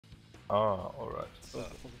Ah, alright.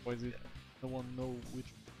 Otherwise, no one know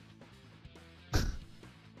which.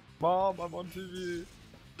 Mom, I'm on TV.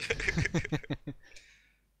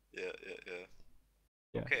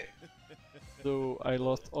 Yeah. Okay. So I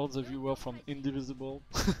lost all the viewers from Indivisible.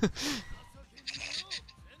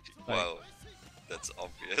 Well, that's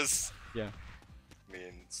obvious. Yeah. I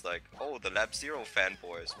mean, it's like, oh, the Lab Zero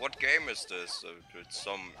fanboys. What game is this? It's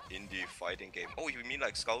some indie fighting game. Oh, you mean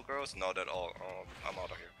like Skullgirls? Not at all. I'm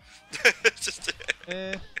out of here. Just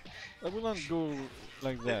I will not go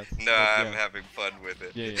like that. No, I'm having fun with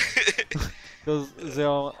it. Yeah. Because they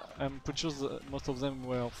are, I'm pretty sure most of them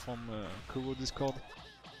were from Kuro Discord.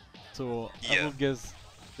 So I will guess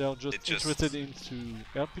they are just interested into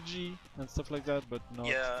RPG and stuff like that, but not.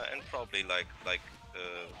 Yeah, and probably like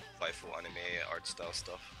waifu anime art style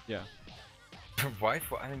stuff. Yeah.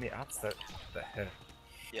 Waifu anime art style? The hell?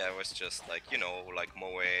 Yeah, it was just like, you know, like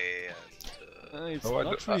moe and. It's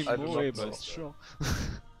not really moe, but sure.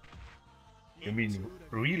 You mean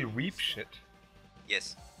real weep shit?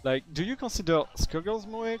 Yes. Like, do you consider Skullgirls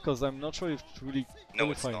moe? Because I'm not sure if it's really. No,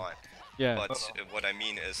 it's not. Yeah. But what I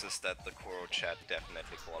mean is that the Kuro chat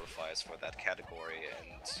definitely qualifies for that category,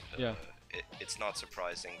 and it's not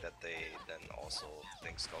surprising that they then also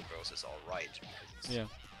think Skullgirls is alright, because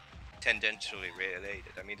it's tendentially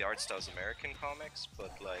related. I mean, the art style is American comics,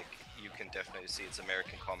 but like, you can definitely see it's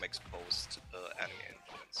American comics post anime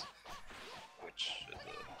influence, which is a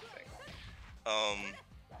thing.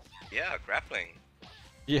 Yeah, grappling.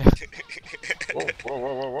 Yeah.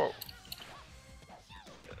 Whoa.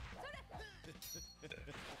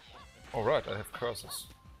 Alright, I have curses.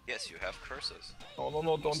 Yes, you have curses. Oh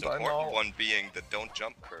no, don't die now. The important one being the don't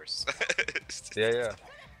jump curse. Yeah.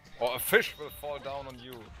 Or a fish will fall down on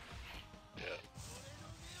you. Yeah.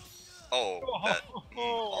 Oh, that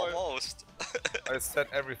almost. I set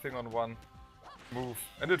everything on one move,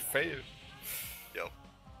 and it failed. Yo.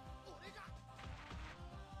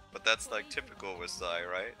 But that's like typical with Zai,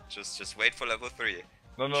 right? Just wait for level 3.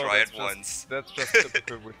 No, try it once. That's just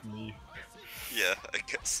typical with me. Yeah, I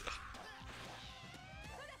guess so.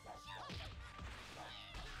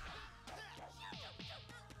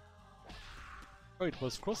 Oh, it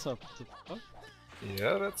was cross up. Huh?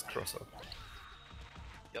 Yeah, that's cross up.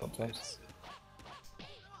 Yep, sometimes.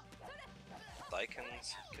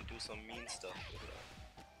 Lycans can do some mean stuff with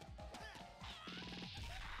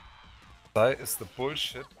that. Zai is the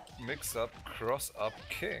bullshit mix-up, cross-up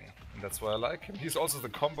king, and that's why I like him. He's also the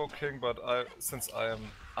combo king, but since I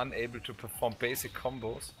am unable to perform basic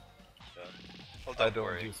combos, well, I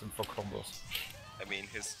don't use him for combos. I mean,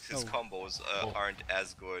 his combos aren't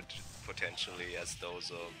as good potentially as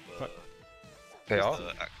those of they are?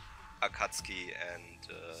 Akatasuki and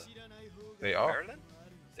they are? Marilyn?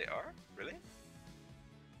 They are? Really?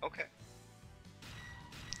 Okay.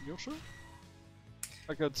 You're sure?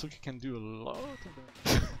 Akatasuki can do a lot of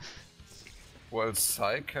that. Well,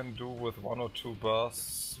 Sai can do with 1 or 2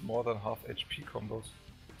 bars more than half HP combos.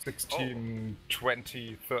 16,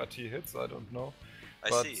 20, 30 hits, I don't know. I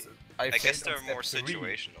see. I guess they're more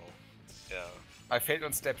situational. Yeah. I failed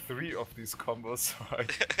on step 3 of these combos, so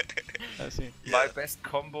I see. My best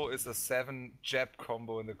combo is a 7 jab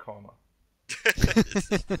combo in the corner.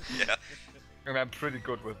 Yeah. And I'm pretty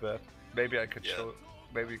good with that. Maybe I could show.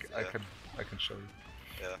 Maybe I can show you.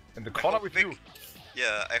 Yeah. In the corner with Vic, you.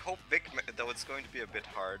 Yeah, I hope Vic, though it's going to be a bit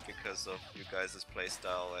hard because of you guys'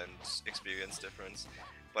 playstyle and experience difference.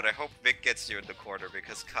 But I hope Vic gets you in the corner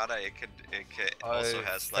because Kata also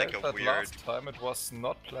has like a weird. Last time it was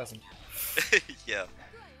not pleasant. Yeah,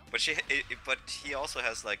 but but he also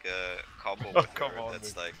has like a combo with her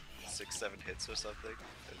that's like 6-7 hits or something.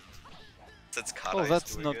 Since Kata oh,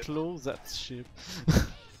 that's doing not low. That's shit.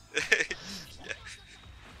 Yeah.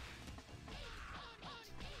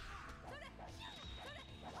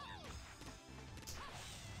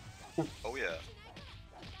 Oh yeah.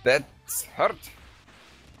 That's hurt.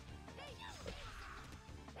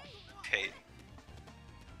 Pain.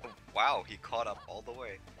 Oh, wow, he caught up all the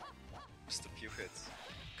way. Just a few hits.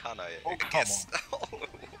 Kana, oh, I guess.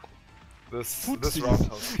 This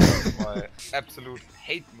roundhouse kick is my absolute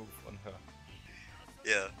hate move on her.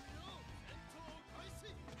 Yeah.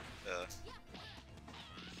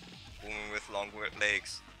 Woman with long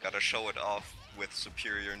legs. Gotta show it off with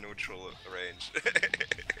superior neutral range.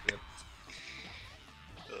 Yep.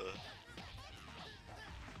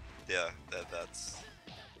 Yeah, that's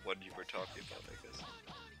what you were talking about, I guess.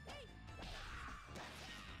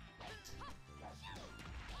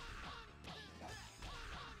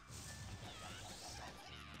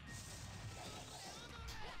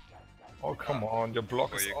 Oh come on, your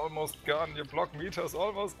block is almost gone, your block meter is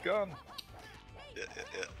almost gone. Yeah.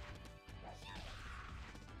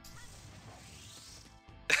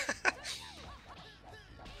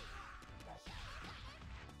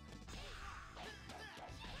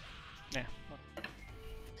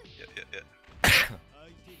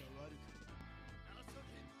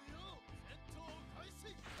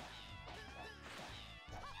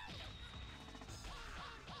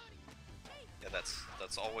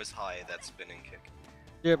 it's always high, that spinning kick.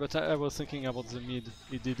 Yeah, but I was thinking about the mid.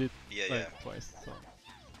 He did it twice, so...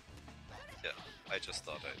 Yeah, I just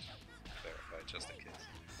thought I'd verify just in case.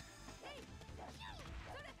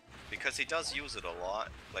 Because he does use it a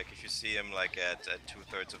lot. Like if you see him like at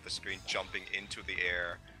 2/3 of the screen jumping into the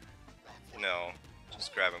air, you know,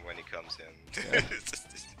 just grab him when he comes in. Yeah.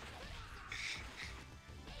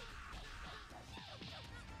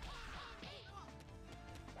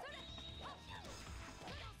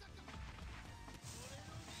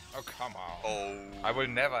 Oh come on! Oh, I will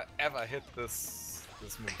never ever hit this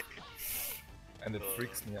move, and it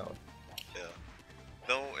freaks me out. Yeah.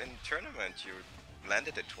 Though in tournament you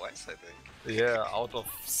landed it twice, I think. Yeah, out of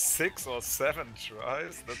 6 or 7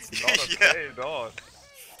 tries. That's not okay at all.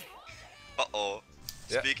 Uh-oh.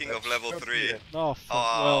 Yeah, Speaking of level 3. Oh,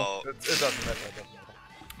 well, it doesn't matter. It doesn't matter.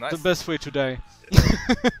 Nice. the best way to die.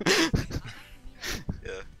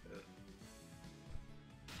 Yeah.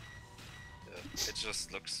 It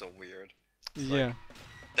just looks so weird. It's yeah. like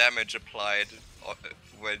damage applied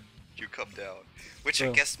when you come down, which I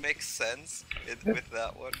guess makes sense with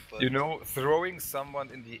that one. But you know, throwing someone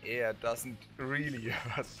in the air doesn't really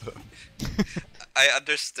hurt them. I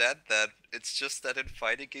understand that. It's just that in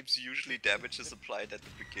fighting games, usually damage is applied at the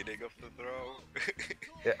beginning of the throw.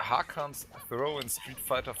 Yeah, Hakan's throw in Street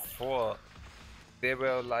Fighter 4. There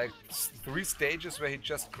were like 3 stages where he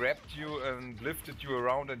just grabbed you and lifted you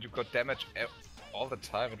around and you got damage all the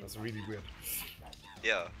time. It was really weird.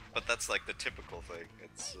 Yeah, but that's like the typical thing.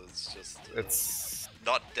 It's just it's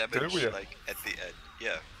not damage weird. like at the end.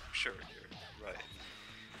 Yeah, sure, you're right.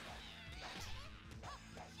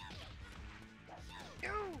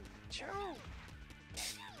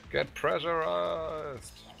 Get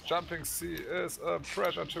pressurized! Jumping C is a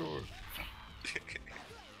pressure tool.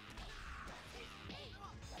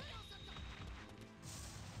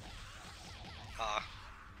 Ah,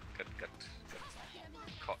 good.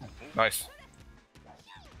 Caught. Nice.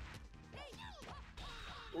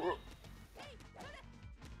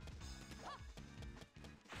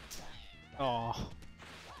 Oh.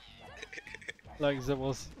 Like there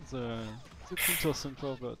was the counter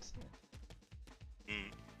simple, but...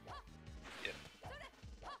 Yeah.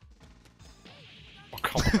 Oh,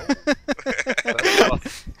 come on.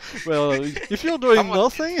 Well, if you're doing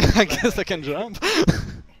nothing, I guess I can jump.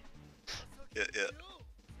 Yeah.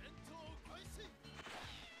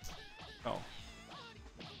 Oh.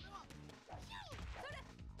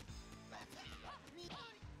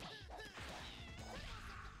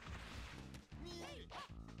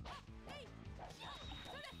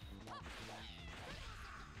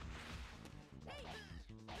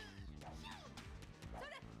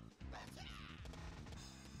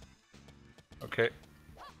 Okay.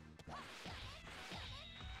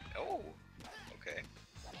 Oh, okay.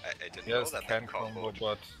 I didn't Yes, know that can combo.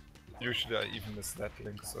 but usually I even miss that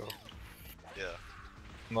link, so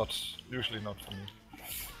Yeah, usually not for me.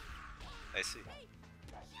 I see.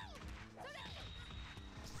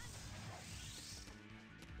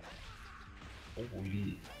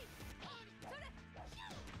 Holy.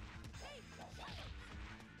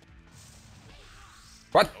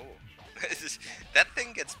 What? Oh, that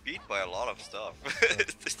thing gets beat by a lot of stuff.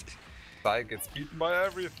 I gets beaten by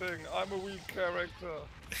everything. I'm a weak character.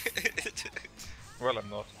 Well, I'm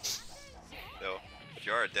not. No, but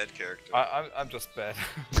you are a dead character. I'm just bad.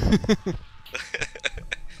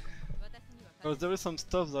 Well, there is some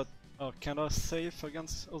stuff that are kinda safe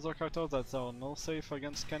against other characters that are not safe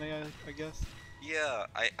against Kane, I guess. Yeah,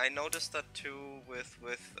 I noticed that too with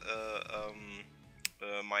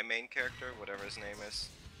my main character, whatever his name is,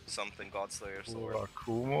 something Godslayer sword.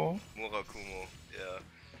 Murakumo, yeah.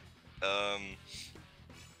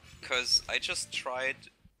 Cause I just tried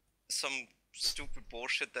some stupid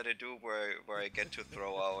bullshit that I do where I get to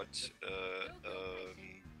throw out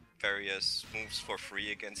various moves for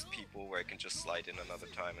free against people where I can just slide in another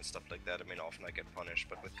time and stuff like that. I mean, often I get punished,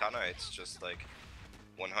 but with Kana it's just like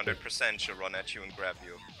 100% she'll run at you and grab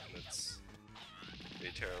you, and it's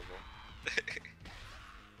really terrible.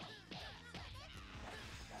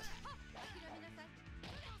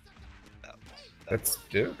 That's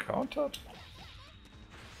still countered?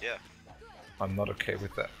 Yeah. I'm not okay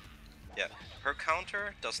with that. Yeah, her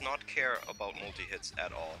counter does not care about multi-hits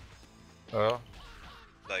at all. Oh?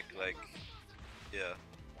 Like, yeah.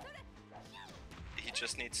 He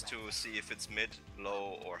just needs to see if it's mid,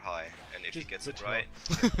 low, or high, and if he gets it right,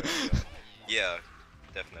 yeah,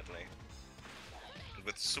 definitely. And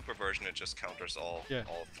with super version, it just counters all 3.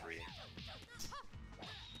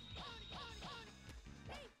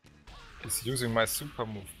 He's using my super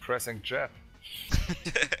move, pressing jab.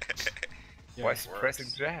 Yeah, why is he pressing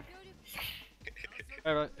jab?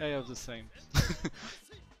 I have the same.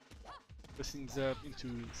 Pressing that into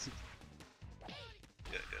 6.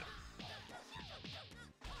 Yeah.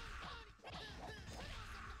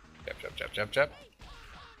 Jab.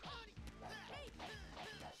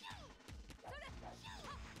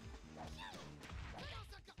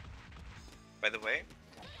 By the way,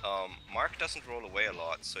 Mark doesn't roll away a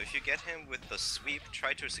lot, so if you get him with the sweep,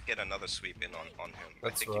 try to get another sweep in on him.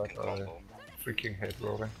 That's I think right, you can combo. I freaking hate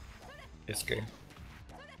rolling this game.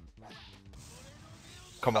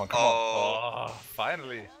 Come on. Oh,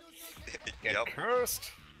 finally! Get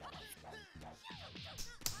cursed!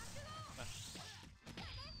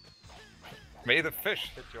 May the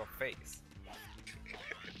fish hit your face.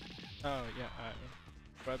 Oh yeah,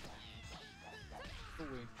 but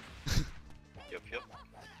away. Yep.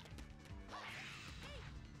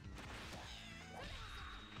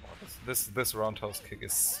 Oh, this roundhouse kick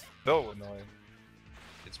is so annoying.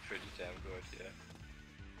 It's pretty damn good, yeah.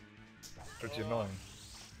 Pretty annoying.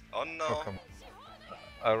 Oh no! Oh, come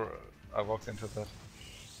on. I walked into that.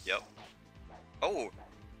 Yep. Oh!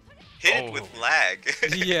 Hit it with lag!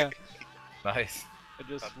 Yeah. Nice. I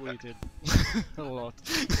just waited a lot.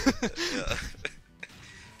 Yeah.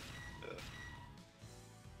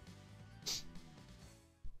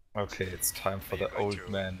 Okay, it's time for the old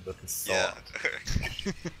man with the sword.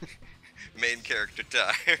 Yeah. Main character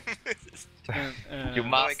time. You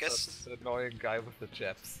mastered the annoying guy with the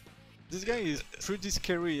jabs. This guy is pretty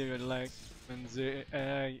scary, like when the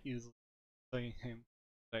AI is playing him.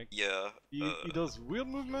 Like, yeah. He does weird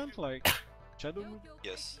movement, like shadow movement.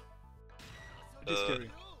 Yes. Pretty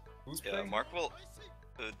scary. Who's Yeah, playing? Mark will.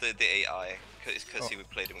 The AI, because he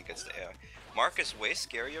played him against the AI. Mark is way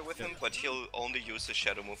scarier with him, but he'll only use the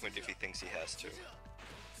shadow movement if he thinks he has to.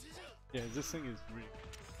 Yeah, this thing is really.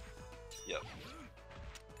 Yep.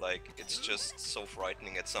 Like, it's just so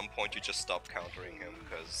frightening. At some point, you just stop countering him,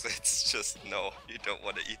 because it's just, no, you don't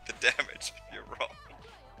want to eat the damage. You're wrong.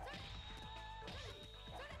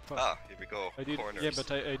 Fuck. Ah, here we go. Corners. Yeah,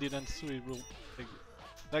 but I didn't see it will take.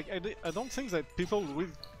 Like, I don't think that people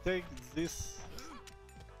will take this.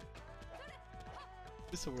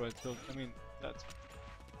 This alright, so I mean that's.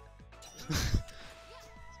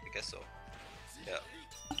 I guess so. Yeah.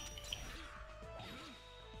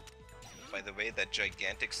 By the way, that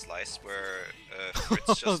gigantic slice where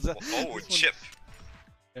Fritz just chip.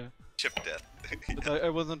 Yeah. Chip death. But I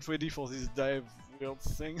wasn't ready for this dive weird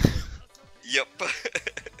thing. Yep.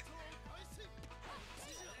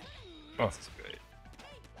 Oh, this is great.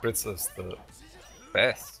 Fritz is the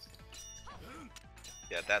best.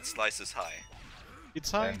 Yeah, that slice is high. It's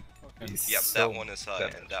high. Okay. Yep, So that one is high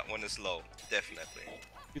and that one is low, definitely.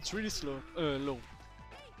 It's really slow. Low.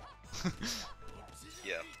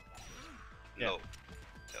 Yeah. Yeah. Low.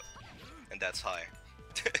 Yep. And that's high.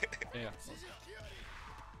 Yeah.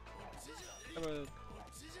 Okay.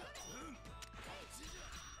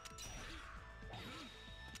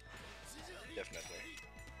 Definitely.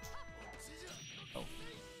 Oh.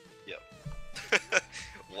 Yep.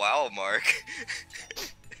 Wow, Mark.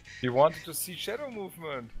 You wanted to see shadow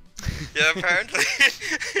movement. Yeah, apparently.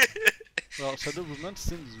 Well, shadow movement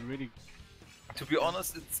seems really. To be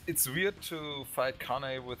honest, it's weird to fight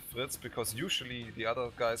Kane with Fritz because usually the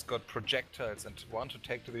other guys got projectiles and want to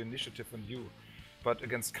take the initiative on you. But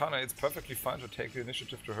against Kane, it's perfectly fine to take the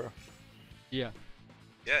initiative to her. Yeah.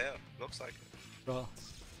 Yeah, looks like it. Well,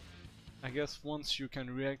 I guess once you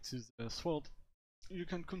can react to the sword, you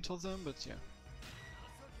can counter them, but yeah.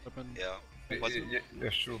 Yeah. Yeah,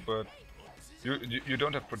 sure, but you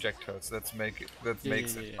don't have projectiles. That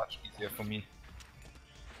makes it much easier for me.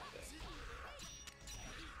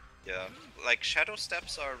 Yeah, like shadow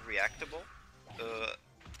steps are reactable,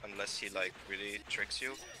 unless he like really tricks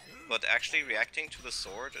you. But actually reacting to the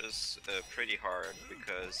sword is pretty hard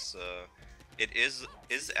because it is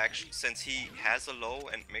actually, since he has a low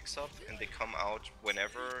and mix up and they come out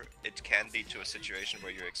whenever, it can lead to a situation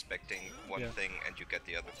where you're expecting one thing and you get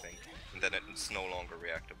the other thing, and then it's no longer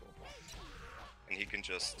reactable. And he can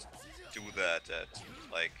just do that at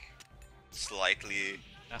like slightly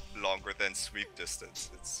longer than sweep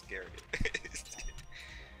distance. It's scary.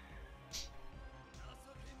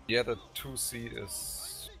 Yeah, the 2C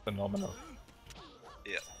is phenomenal.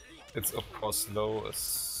 Yeah. It's of course low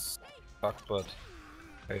as fuck, but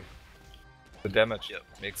hey, the damage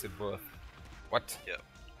makes it worth. What? Yeah.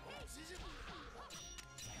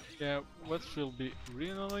 Yeah, what will be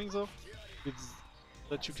really annoying though, is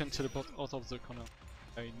that you can teleport out of the corner.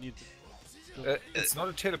 I need. It's not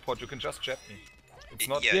a teleport. You can just jab me. It's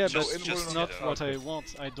not. Yeah, but it's not what I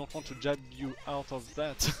want. I don't want to jab you out of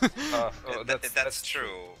that. That's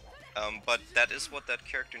true. But that is what that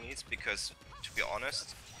character needs, because to be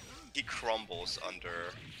honest, he crumbles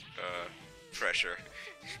under pressure.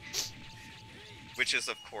 Which is,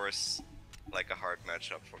 of course, like a hard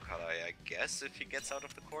matchup for Karai, I guess, if he gets out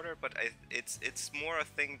of the corner, but it's more a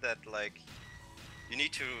thing that, like, you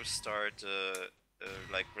need to start,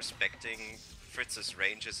 like, respecting Fritz's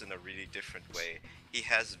ranges in a really different way. He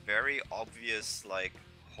has very obvious, like,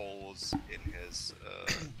 holes in his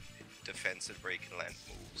defensive break and land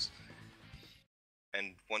moves.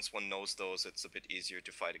 And once one knows those, it's a bit easier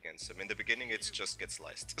to fight against him. In the beginning, it just gets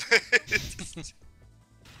sliced.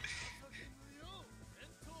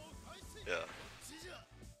 Yeah.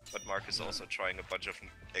 But Mark is also trying a bunch of...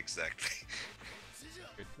 Exactly.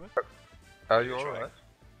 Wait, what? Are you alright?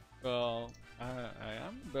 Well, I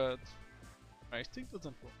am, but my stick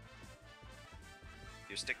doesn't work.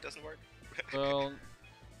 Your stick doesn't work? Well...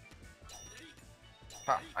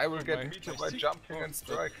 Ha, I will get my Meetup by stick jumping and works,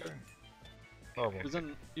 striking. Oh, well.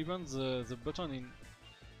 Even the button in...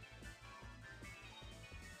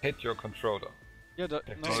 Hit your controller. Yeah, no,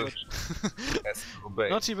 Yes, obey.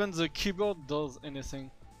 not even the keyboard does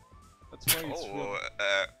anything. That's why it's weird.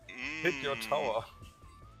 Hit your tower.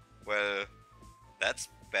 Well, that's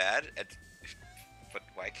bad. But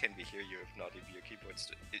why can we hear you if not if your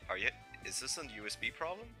keyboard's... Are you... Is this a USB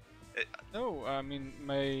problem? No, I mean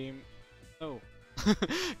my... No.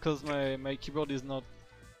 Because my keyboard is not...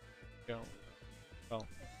 well,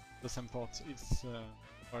 the same port. It's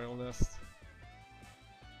wireless.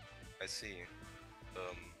 I see.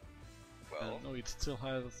 Well... no, it still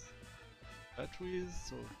has batteries,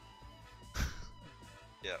 so...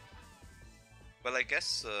 Yeah. Well, I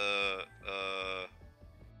guess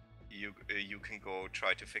you can go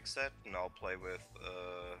try to fix that, and I'll play with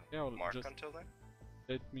yeah, Mark until then.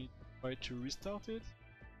 Let me try to restart it.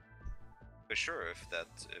 Sure, if that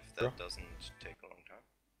Sure. doesn't take a long time.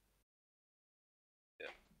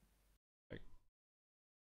 Yeah.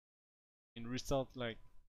 In restart, like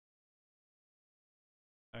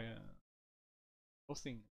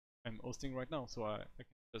I'm hosting right now, so I can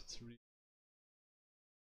just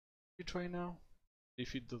retry now.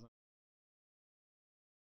 If it doesn't.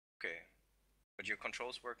 Okay. But your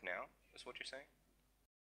controls work now, is what you're saying?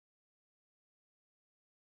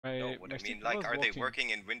 No, what I mean, like, are they working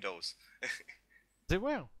in Windows? They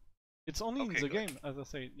were. It's only in the good. game, as I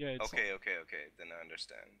say. Yeah. It's okay, then I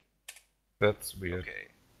understand. That's weird. Okay.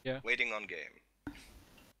 Yeah. Waiting on game.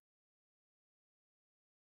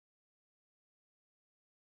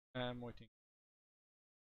 I'm waiting.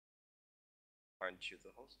 Aren't you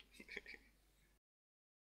the host?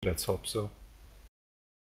 Let's hope so.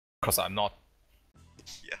 Cause I'm not.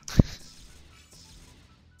 Yeah.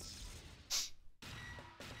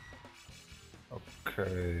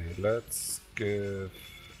 Okay, let's give...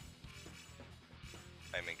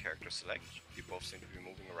 I'm in character select. You both seem to be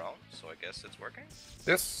moving around, so I guess it's working?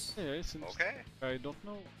 Yes! Yeah, it seems. Okay. I don't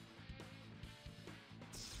know.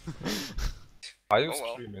 Are you Oh,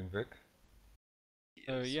 well. streaming, Vic?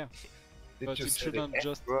 Yeah. Did But you it say shouldn't the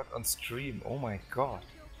just... word on stream? Oh my god.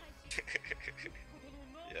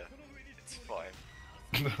 Yeah, it's fine.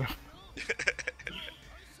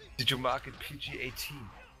 Did you mark it PG-18?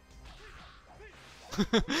 I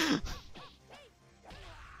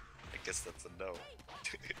guess that's a no.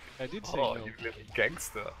 I did say Oh, no. you little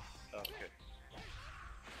gangster. Oh, okay.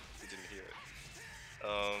 You didn't hear it.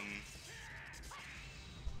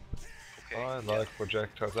 Okay. I like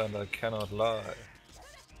projectiles and I cannot lie.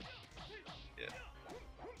 Yeah.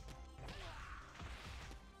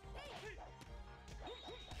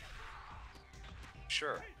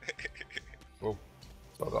 Sure. Oh,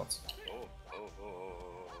 slow down. Oh.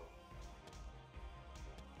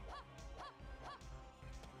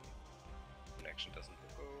 Connection doesn't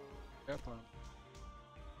go. Yep.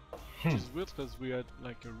 Which is weird because we had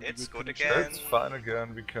like a really It's good good connection. again. It's fine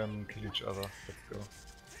again, we can kill each other. Let's go.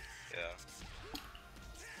 Yeah.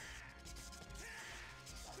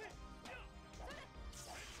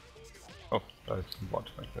 Oh, I didn't want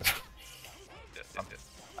to make that. Yeah.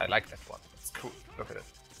 I like that one. It's cool. Look at it.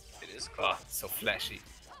 It is cool. Ah, so flashy.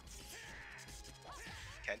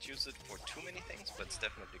 Can't use it for too many things, but it's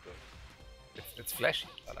definitely good. It's flashy.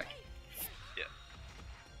 I like it. Yeah.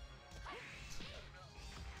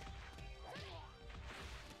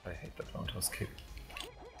 I hate that roundhouse kick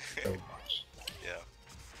so much. Yeah.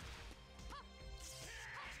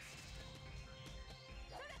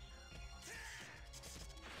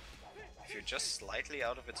 If you're just slightly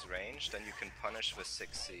out of its range, then you can punish with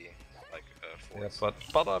 6C, like force. Yeah,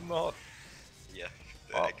 but I'm not. Yeah,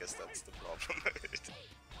 Oh. I guess that's the problem.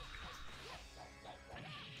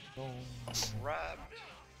 Crap.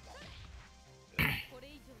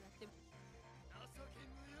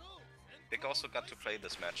 Big also got to play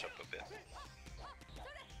this matchup a bit.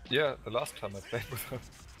 Yeah, the last time I played with him.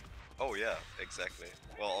 Oh yeah, exactly.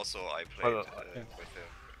 Well, also I played with him, with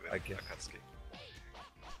Akatasuki.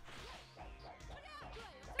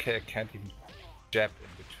 Okay, I can't even jab in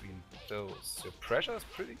between those. The pressure is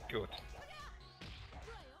pretty good.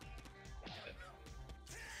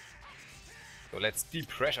 So let's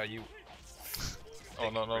depressure you. Oh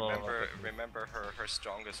no. Remember her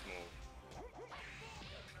strongest move.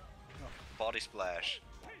 Body splash.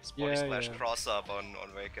 Body splash cross up on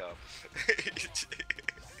wake up.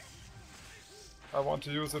 I want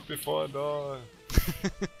to use it before I die.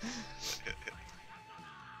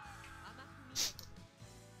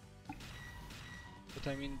 But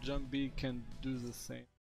I mean, jump B can do the same.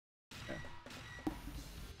 Yeah.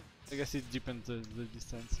 I guess it depends the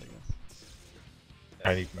distance, I guess.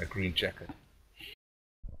 I need my green jacket.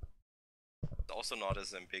 It's also not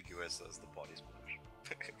as ambiguous as the body splash.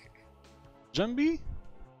 Jump B?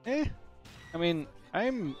 Eh? I mean,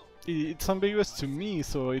 it's ambiguous to me,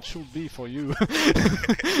 so it should be for you.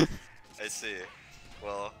 I see.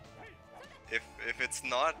 Well, if it's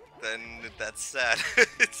not, then that's sad.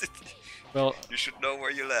 Well, you should know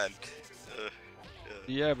where you land.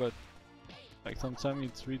 Yeah, but like sometimes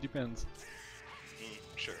it really depends.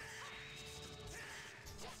 Sure.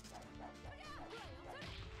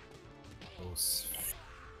 Those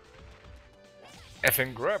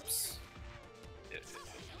effing grabs.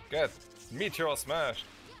 Get meteor smash.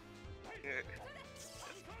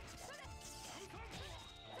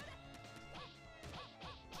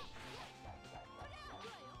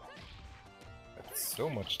 That's so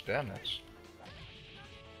much damage.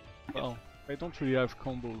 Well, I don't really have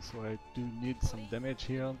combos, so I do need some damage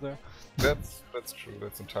here and there. That's true.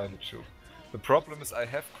 That's entirely true. The problem is I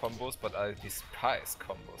have combos, but I despise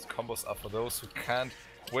combos. Combos are for those who can't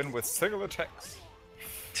win with single attacks,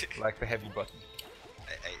 like the heavy button.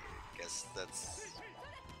 I guess that's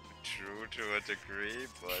true to a degree,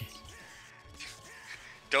 but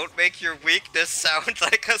don't make your weakness sound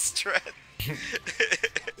like a strength.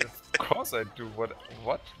 Of course I do. What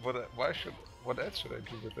else should I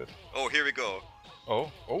do with it? Oh, here we go.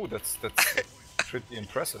 Oh, that's pretty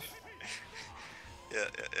impressive. Yeah.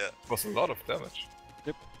 It was a lot of damage.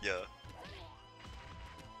 Yep. Yeah.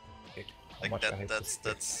 Okay, like that's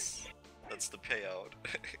the payout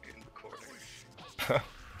in the corner.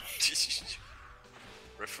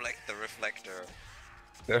 Reflect the reflector.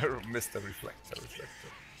 There, Mr. Reflector.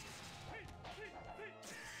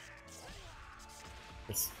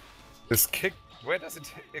 This kick, where does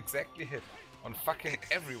it exactly hit? On fucking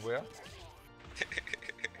everywhere?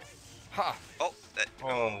 Ha! Oh,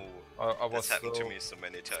 I was that's happened to me so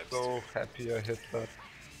many times. So happy I hit that,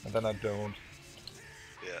 and then I don't.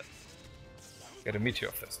 Yeah. Get a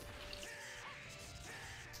meteor fist.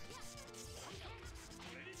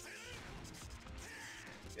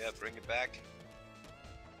 Yeah, bring it back.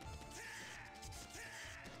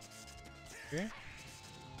 Okay.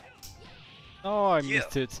 Oh, I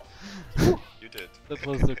missed it. You did. That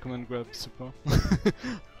was the command grab super.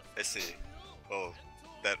 I see. Oh,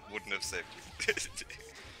 that wouldn't have saved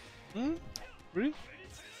you. Really?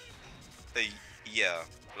 Yeah,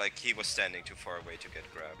 like he was standing too far away to get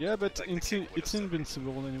grabbed. Yeah, but like it's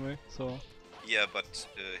invincible anyway, so... Yeah, but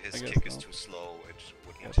his I kick guess is no. too slow, it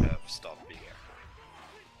wouldn't have stopped being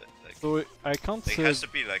accurate. Like, So I can't... it has to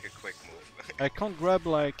be like a quick move. I can't grab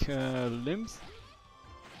like limbs?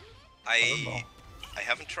 I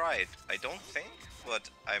haven't tried, I don't think, but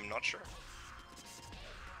I'm not sure.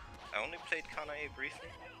 I only played Kanae briefly.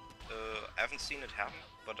 I haven't seen it happen,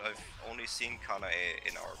 but I've only seen Kanae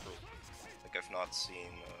in our group. Like I've not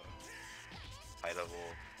seen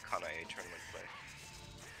high-level Kanae tournament play.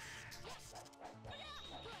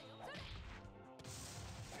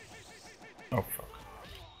 Oh fuck.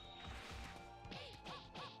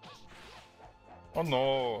 Oh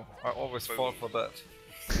no, I always fall for that.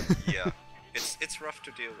 Yeah, it's rough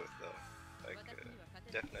to deal with though. Like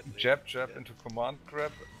definitely. Jab into command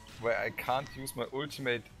grab, where I can't use my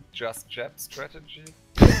ultimate just jab strategy.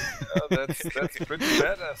 That's pretty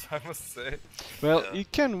badass, I must say. Well,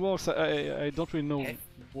 it can work, so I don't really know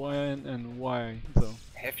when and why, though.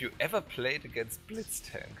 Have you ever played against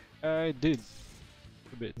Blitzkampf? I did.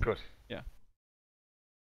 A bit. Good. Yeah.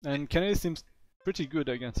 And Kanae seems pretty good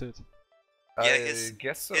against it. Yeah, I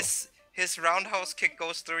guess so. His roundhouse kick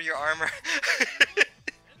goes through your armor.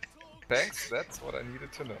 Thanks, that's what I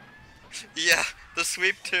needed to know. Yeah, the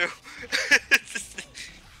sweep too.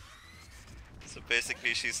 So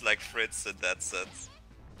basically she's like Fritz in that sense.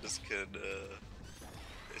 Just can,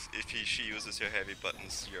 if she uses your heavy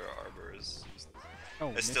buttons, your armor is useless.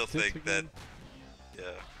 Oh, I still think that,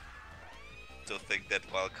 yeah. to think that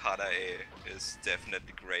while Kanae is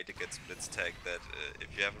definitely great against Blitztank, that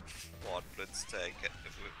if you haven't fought Blitztank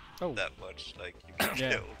that much, like, you get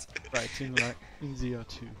killed. Right, in the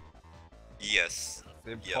R2. Yes.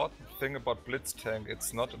 The important thing about Blitztank,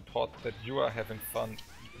 it's not important that you are having fun.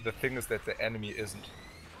 The thing is that the enemy isn't.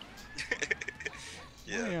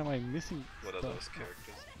 Yeah. Why am I missing What are those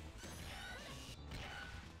characters?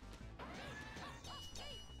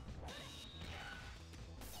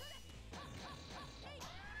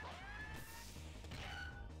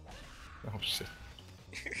 Oh shit.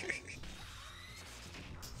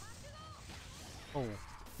 Oh,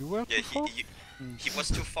 you were too far? He was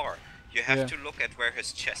too far. You have to look at where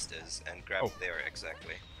his chest is and grab there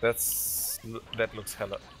exactly. That looks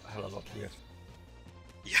hella lot weird.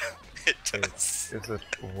 Yeah, it does. Is it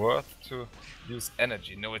worth to use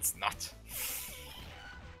energy? No, it's not.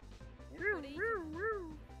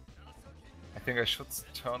 I think I should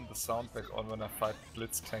turn the sound back on when I fight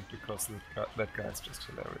Blitztank because that guy is just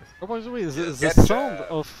hilarious. Oh, by the way, the sound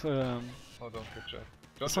of oh, don't get jacked.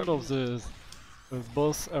 The sound of the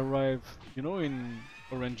boss arrive, you know, in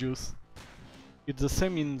Orange Juice. It's the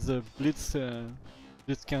same in the Blitztank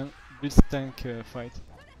fight.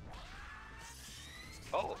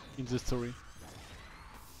 Oh. In the story.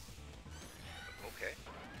 Okay.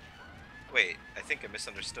 Wait, I think I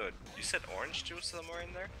misunderstood. You said orange juice somewhere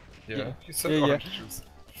in there? Yeah, you said orange juice.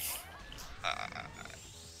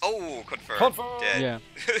 Oh, confirmed. Confirmed! Dead. Yeah.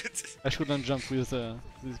 I shouldn't jump with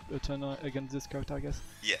this button against this character, I guess.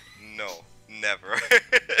 Yeah, no, never.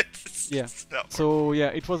 Yeah. So yeah,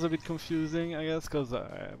 it was a bit confusing, I guess, because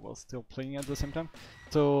I was still playing at the same time.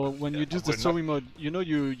 So when you do the story mode, you know,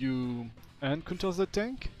 you encounter the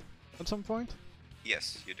tank at some point.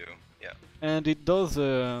 Yes, you do. Yeah. And it does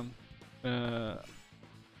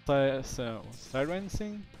siren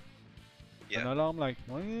thing. Yeah. An alarm like,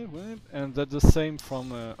 and that's the same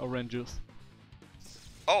from Orange Juice.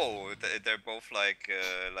 Oh, they're both like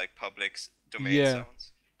public domain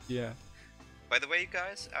sounds. Yeah. By the way,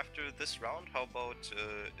 guys, after this round, how about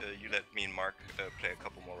you let me and Mark play a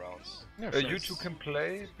couple more rounds? Yeah, you two can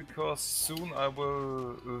play because soon I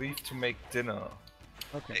will leave to make dinner.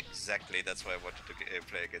 Okay. Exactly, that's why I wanted to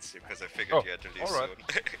play against you, because I figured you had to leave soon.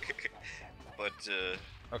 But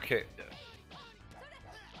okay. Yeah.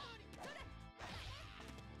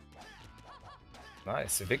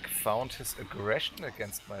 Nice, Vic found his aggression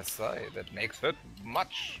against my side. That makes it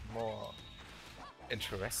much more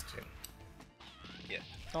interesting. Yeah.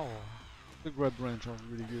 Oh, the grab range are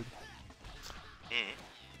really good.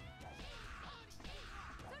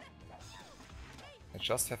 I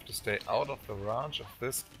just have to stay out of the range of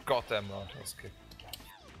this goddamn roundhouse kick.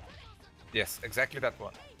 Yes, exactly that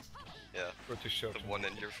one. Yeah, pretty sure. The one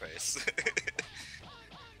in your face.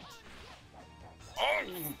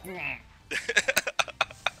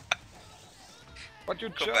 But you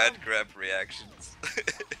command grab reactions.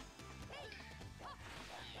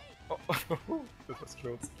 Oh, this was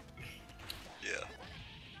close. Yeah.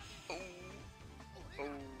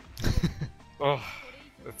 Oh,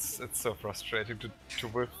 it's so frustrating to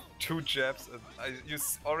whip two jabs, and you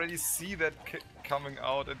already see that kick coming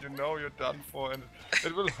out, and you know you're done for, and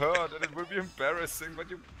it will hurt, and it will be embarrassing, but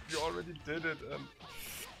you already did it, and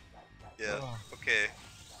yeah. Okay.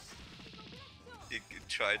 You can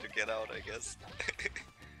try to get out, I guess.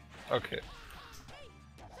 Okay.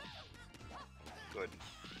 Good.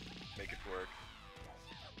 Make it work.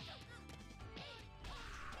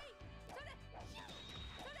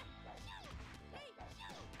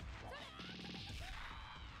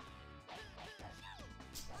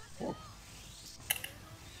 Oh.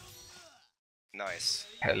 Nice.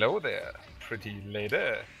 Hello there, pretty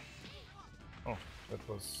lady. Oh, that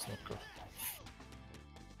was not good.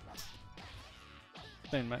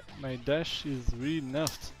 Man, my dash is really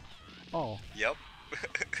nerfed. Oh. Yep.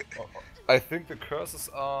 I think the curses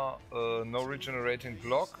are no regenerating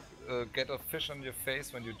block, get a fish on your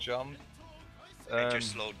face when you jump, and you're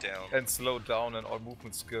slowed down. And slow down, and all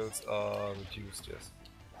movement skills are reduced, yes.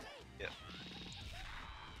 Yeah.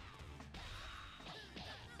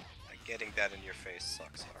 Getting that in your face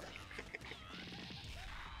sucks hard.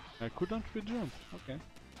 I couldn't re-jump, okay.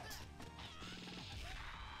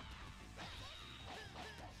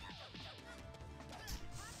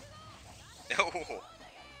 Oh.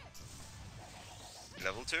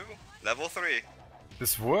 Level 2? Level 3?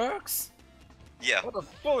 This works? Yeah. What a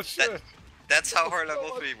bullshit! That's how our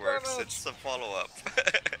level 3 works, it's a follow-up.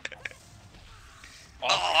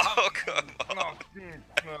 Oh, come on!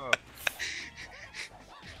 No.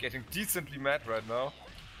 Getting decently mad right now.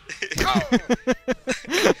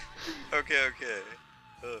 Okay.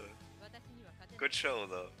 Good show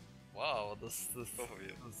though. Wow,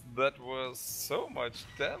 that was so much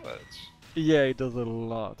damage. Yeah, it does a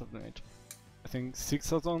lot of damage. I think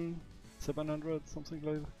 6,700, something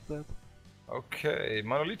like that. Okay,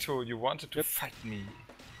 Manolito, you wanted to fight me.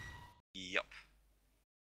 Yup.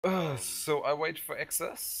 So I wait for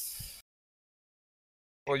access?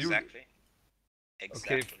 Or exactly.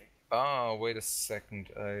 Exactly. Okay. Wait a second.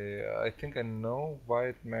 I think I know why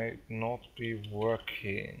it may not be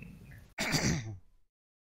working.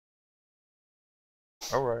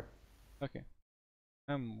 Alright. Okay.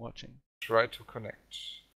 I'm watching. Try to connect.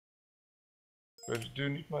 Do you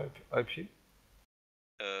need my IP?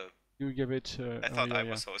 You give it. I thought I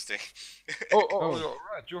was hosting. oh,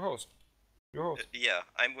 right. You host. Yeah,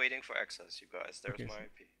 I'm waiting for access, you guys. There's my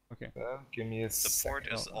IP. Okay. Give me a second. The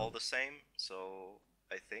port is all the same, so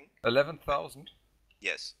I think. 11,000?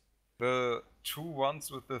 Yes. The 2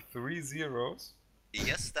 ones with the 3 zeros?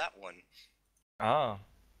 Yes, that one. Ah.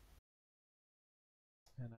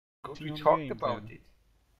 Good, we talked about it.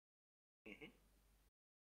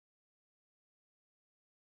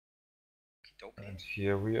 Okay. And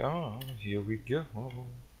here we are. Here we go.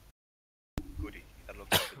 Goody. That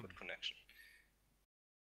looks like a good connection.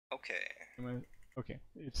 Okay. Okay,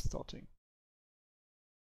 it's starting.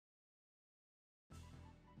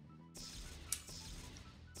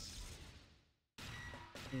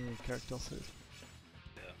 Character save.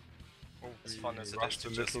 Yeah. As fun as it is to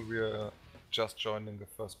just... We are just joining the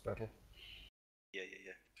first battle. Yeah.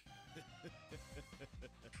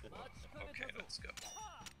 Okay, let's go.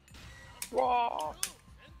 Whoa!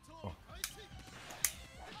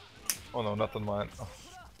 Oh no, not on mine.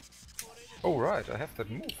 Oh right, I have that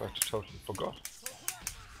move, I totally forgot.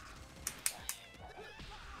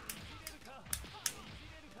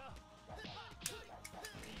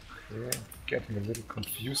 Okay, getting a little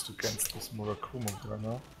confused against this Murakumo right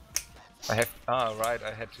now. I have... right,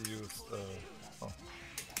 I had to use...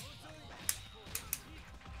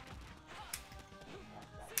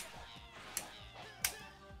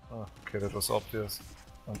 okay, that was obvious.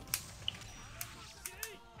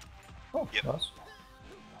 Yep. Nice.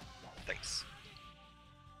 Thanks.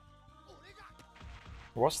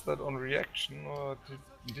 Was that on reaction, or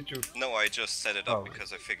did you... No, I just set it up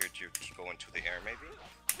because I figured you'd go into the air, maybe?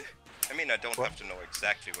 I mean, I don't have to know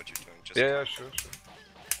exactly what you're doing, just... Yeah, sure.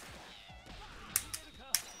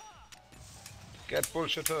 Get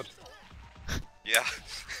bullshitted! Yeah.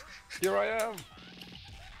 Here I am!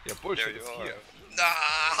 Yeah, bullshit There you is are. here.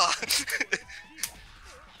 Nah!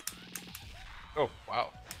 Oh,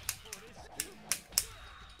 wow.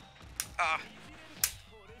 Ah!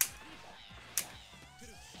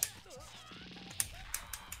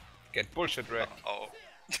 Get bullshit wrecked. Oh.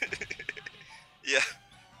 Yeah.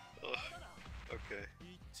 Oh. Okay.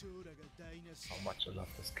 How much I love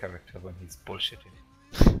this character when he's bullshitting.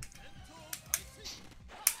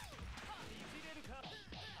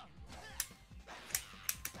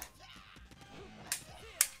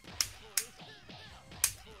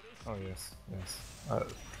 Oh yes.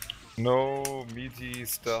 No meaty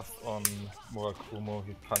stuff on Murakumo,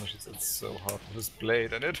 he punishes it so hard with his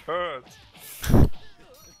blade and it hurts!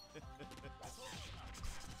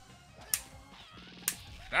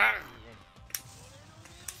 Ah!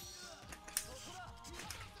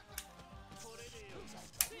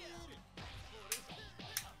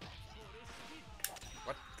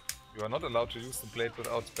 What? You are not allowed to use the blade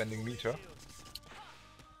without spending meter.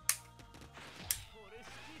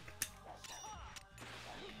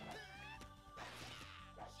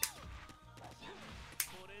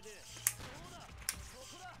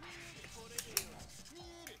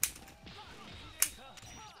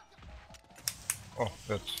 Oh,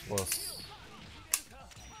 that was...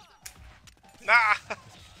 Nah!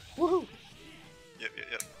 Woohoo!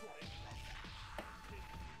 Yep.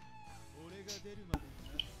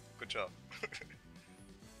 Good job.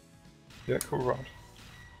 Yeah, cool round.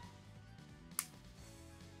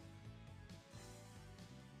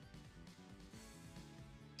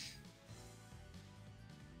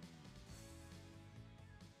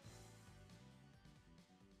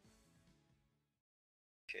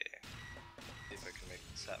 Okay. See if I can make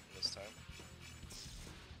this happen this time.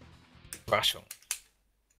 Überraschung.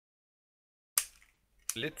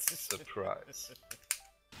 Blitz surprise.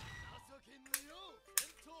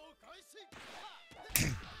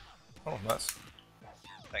 Oh, nice.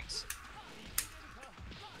 Thanks.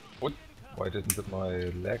 What? Why didn't my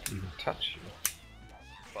leg even touch you?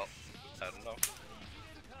 Well, I don't know.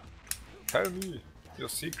 Tell me your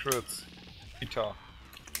secrets, Ita.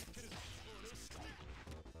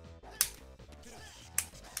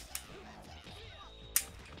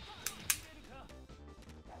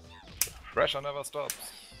 Pressure never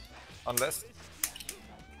stops. Unless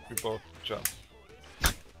we both jump.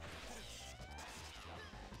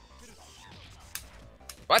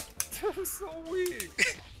 What? That is so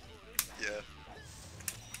weak. Yeah.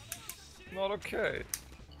 Not okay.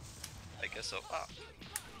 I guess so. Ah.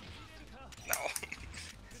 No.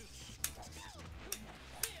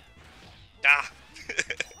 Ah.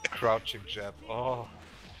 Crouching jab. Oh.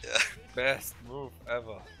 Yeah. Best move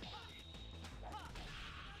ever.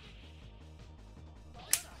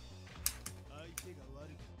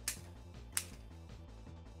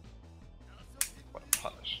 What a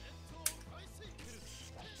punish.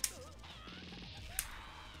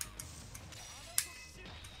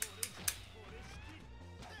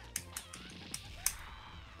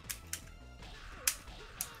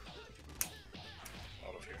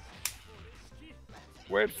 Out of here.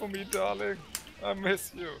 Wait for me, darling. I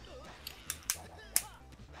miss you.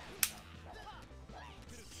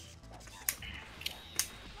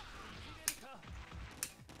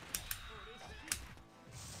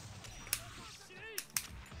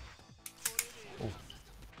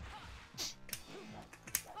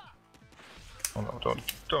 Oh no,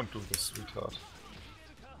 don't do this, sweetheart.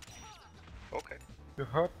 Okay. You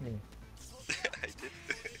hurt me. I did.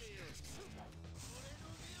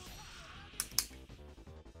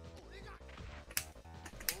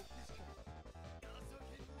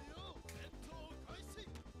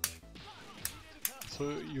 So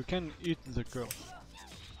you can eat the curve.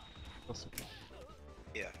 That's okay.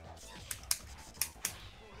 Yeah.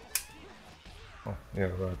 Oh, yeah,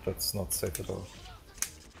 right, that's not safe at all.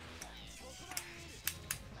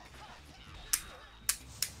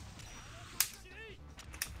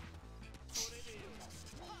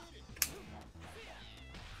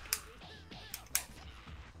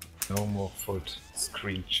 No more full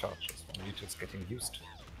screen charges. I'm just getting used to it.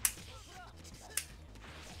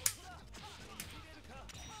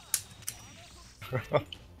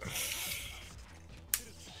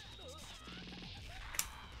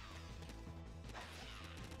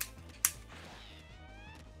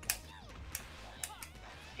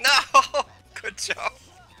 No! Good job!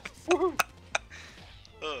 Woohoo!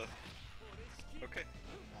 Okay.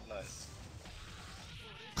 Nice.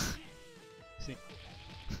 See.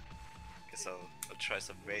 Guess I'll try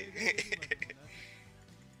some wave.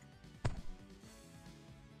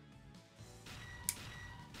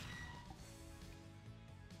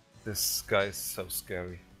 This guy is so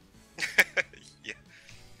scary. Yeah.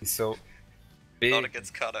 He's so big. Not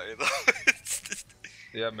against Kana either.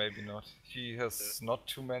 Yeah, maybe not. He has not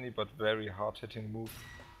too many, but very hard-hitting moves.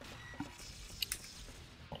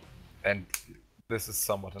 And this is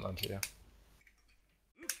somewhat an anti-air.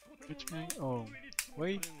 Which guy? Oh,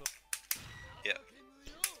 wait. Yeah.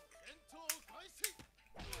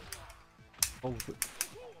 Oh,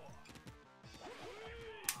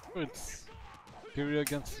 it's superior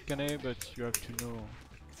against Kane, but you have to know.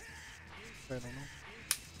 I don't know.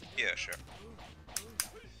 Yeah, sure.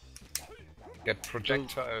 Get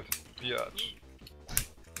projectile, biatch.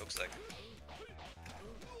 Looks like.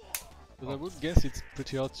 But I would guess it's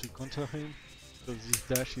pretty hard to counter him, because his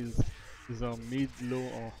dash is either mid, low,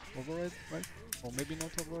 or overhead, right? Or maybe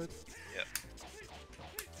not overhead. Yeah.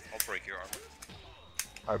 I'll break your arm.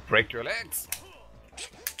 I'll break your legs!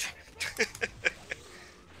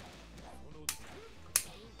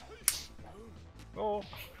 Oh!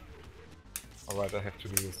 Alright, I have to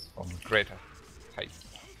do this on greater height.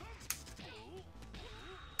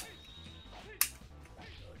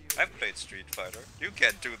 I've played Street Fighter. You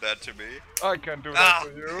can't do that to me. I can do that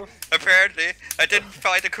for you. Apparently, I didn't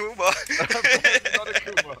fight Akuma. Apparently not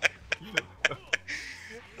Akuma.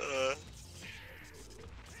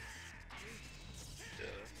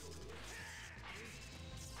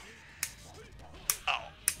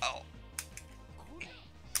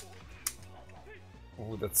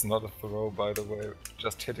 Oh, that's not a throw, by the way.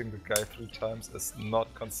 Just hitting the guy 3 times is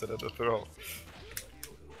not considered a throw.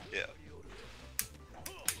 Yeah.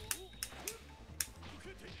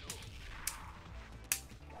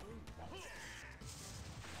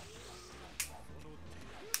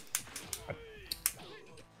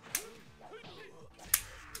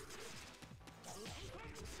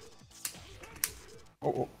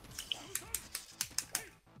 Oh, oh.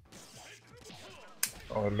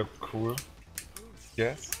 Oh, it looked cool.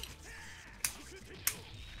 Yes.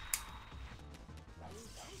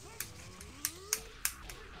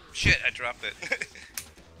 Shit, I dropped it.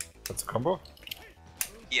 That's a combo?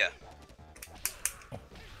 Yeah.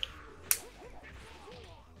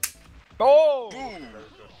 Oh! Boom!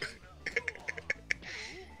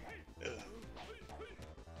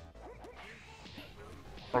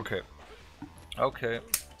 Okay. Okay.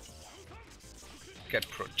 get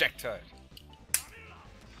projectile.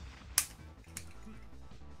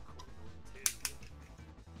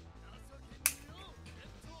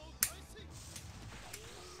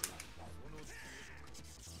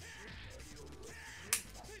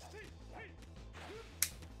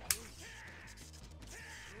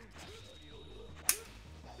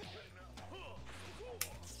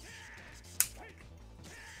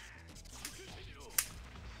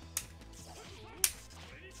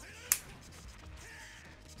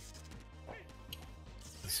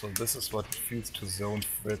 So this is what it feels to zone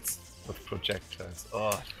Fritz with projectiles.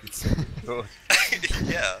 Oh, it feels so good.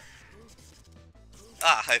 Yeah.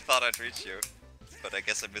 Ah, I thought I'd reach you, but I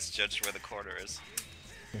guess I misjudged where the corner is.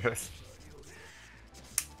 Yes.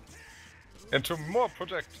 Into more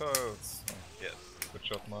projectiles! Oh, yeah. Good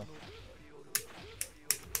job, Mark.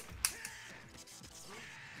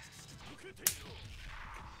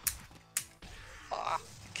 Ah, I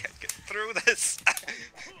can't get through this!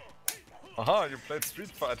 Aha, you played Street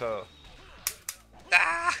Fighter!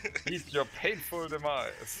 Ah! Meet your painful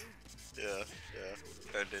demise! Yeah,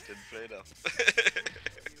 and it didn't play enough.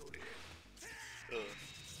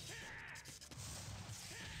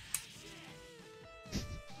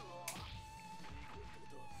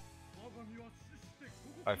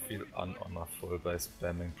 I feel unhonorful by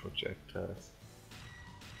spamming projectiles.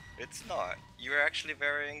 It's not. You're actually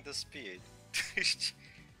varying the speed.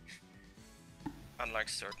 Unlike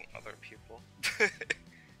certain other people.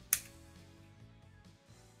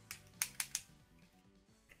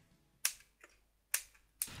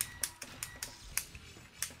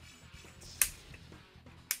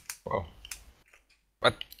 Whoa.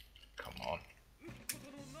 What? Come on.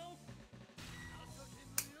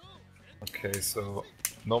 Okay, so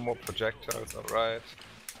no more projectiles, alright.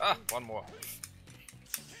 Ah, one more.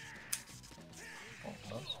 Oh,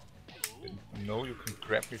 nice. Didn't know you can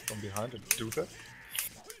grab me from behind and do that.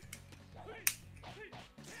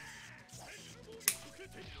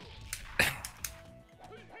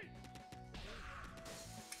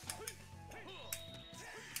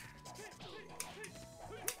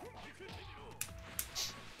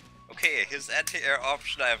 Okay, his anti-air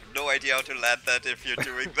option, I have no idea how to land that if you're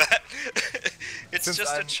doing that. It's Since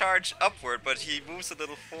just a charge upward, but he moves a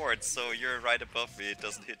little forward, so you're right above me, it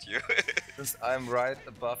doesn't hit you. Since I'm right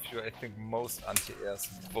above you, I think most anti-airs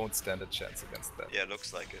won't stand a chance against that. Yeah,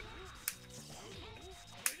 looks like it.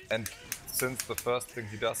 And since the first thing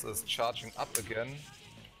he does is charging up again,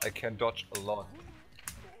 I can dodge a lot.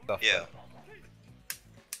 Stuff Yeah. there.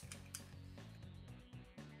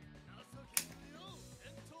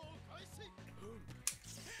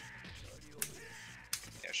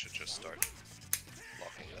 I should just start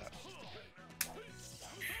blocking that.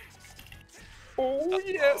 Oh,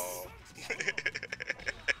 yes!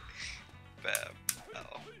 Bam.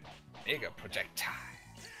 Oh. Mega projectile.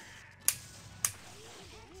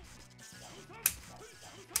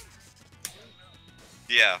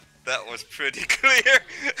 Yeah, that was pretty clear.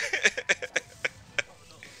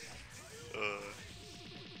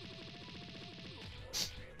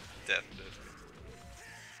 Definitely.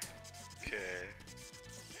 Okay.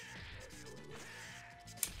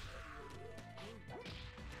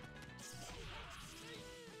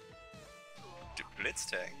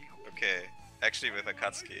 Blitzkampf. Okay. Actually, with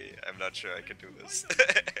Akatasuki, I'm not sure I can do this.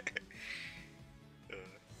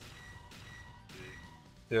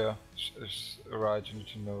 Yeah, right, you need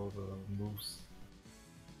to know the moves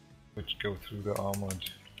which go through the armor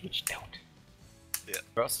and which don't. Yeah.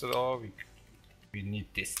 First of all, we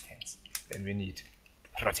need distance, then we need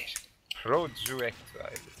projectile.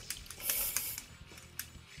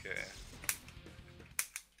 Okay.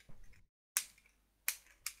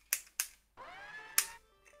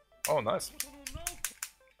 Oh, nice.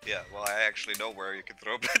 Yeah, well, I actually know where you can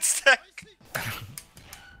throw Blitzkampf.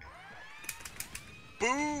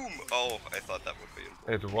 Boom! Oh, I thought that would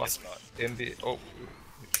be. It was not. in the. Oh.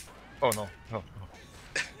 Oh no, no.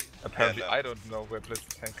 Apparently, Yeah, no. I don't know where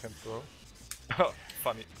Blitzkampf can throw. Oh,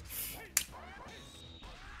 funny.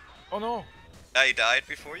 Oh no! I died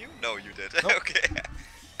before you? No, you did. Nope. Okay.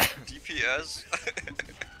 DPS.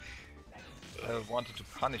 I wanted to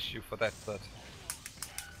punish you for that, but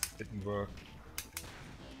didn't work.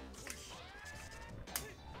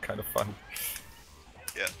 Kind of fun.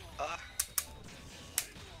 Yeah. Oh.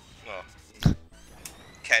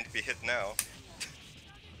 Can't be hit now.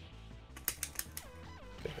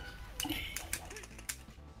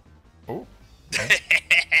 Oh. No.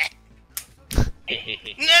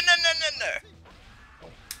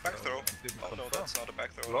 Back throw. Oh no, that's not a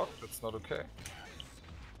back throw. Block, that's not okay.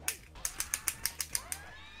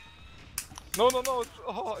 No.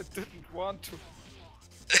 Oh, I didn't want to.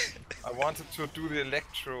 I wanted to do the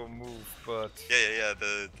electro move, but yeah.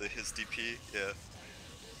 His DP, yeah.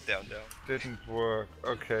 Down. Didn't work.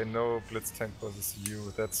 Okay, no Blitzkampf versus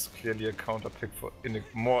you. That's clearly a counter pick for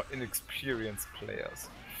more inexperienced players.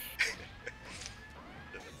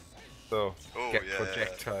 So get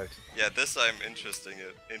projectile. Yeah, this I'm interested in.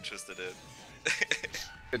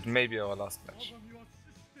 It may be our last match.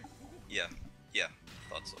 Yeah,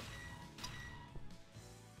 thought so.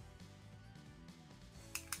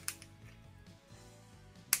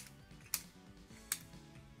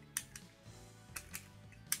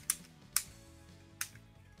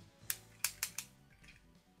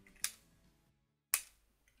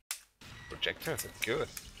 Projectiles are good.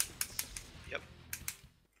 Yep.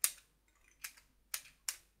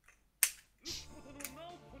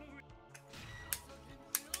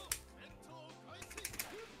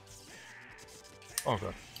 Oh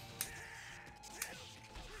god.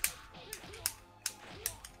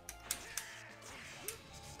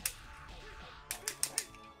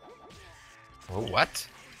 Oh, what?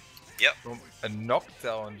 Yep. From a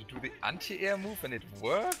knockdown, you do the anti-air move and it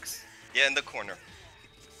works? Yeah, in the corner.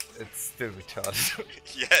 It's still retarded.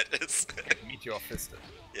 Yeah, it is. Meteor fisted.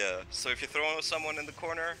 Yeah, so if you throw someone in the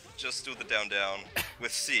corner, just do the down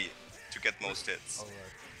with C to get most hits. Alright.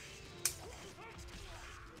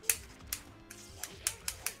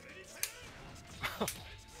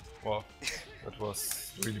 Wow, that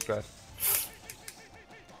was really bad.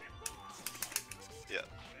 Yeah.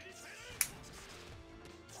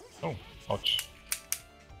 Oh, ouch.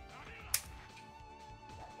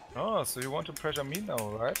 Oh, so you want to pressure me now,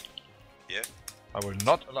 right? Yeah. I will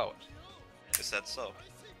not allow it. Is that so?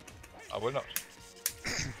 I will not.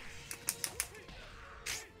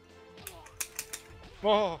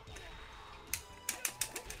 Whoa!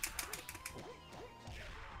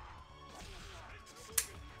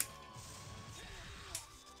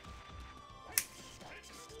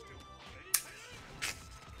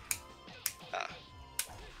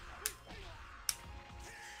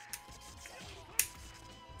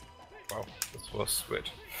 Wow, this was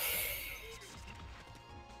sweet.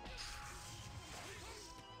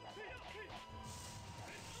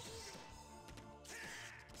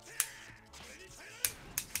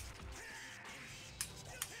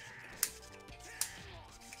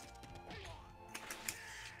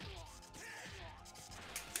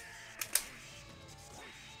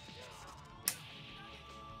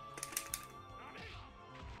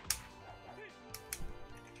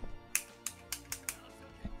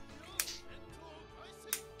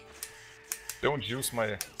 Don't use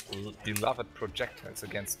my beloved projectiles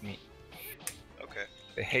against me. Okay.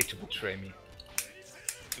 They hate to betray me.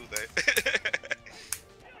 Do they?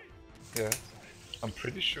 Yeah, I'm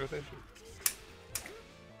pretty sure they do.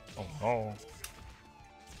 Oh no.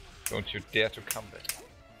 Don't you dare to come back.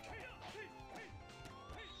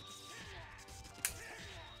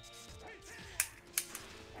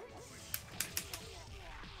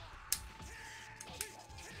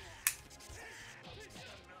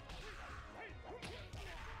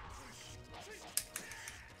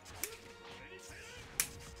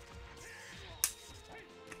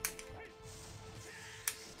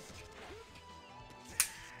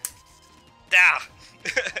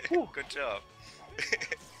 Good job.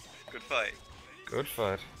 Good fight. Good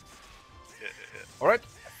fight. Yeah. Alright,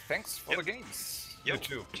 thanks for the games. Yo, You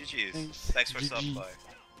too. GG's. Thanks for stopping by.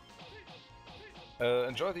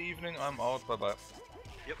 Enjoy the evening, I'm out, bye bye.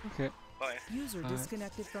 Yep. Okay. Bye. User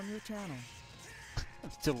disconnected from your channel.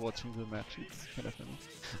 I'm still watching the match, it's kind of funny.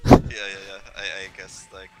 Yeah. I guess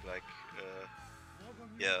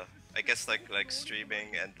yeah. I guess like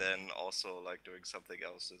streaming and then also like doing something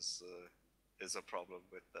else is a problem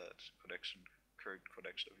with that current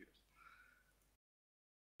connection of yours.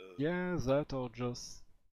 Yeah, that or just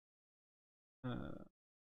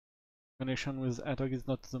connection with aTog is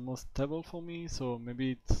not the most stable for me, so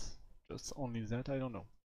maybe it's just only that, I don't know.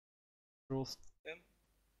 First, yeah.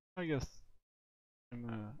 I guess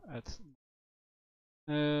I'm at.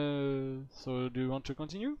 So do you want to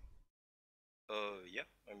continue? Yeah.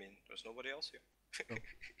 I mean, there's nobody else here.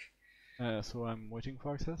 Oh. So I'm waiting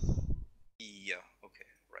for access. Yeah. Okay.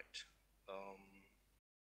 Right.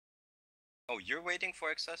 Oh, you're waiting for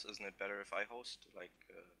access? Isn't it better if I host? Like.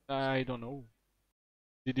 I don't know.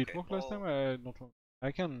 Did it work last time? I don't know.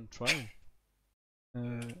 I can try.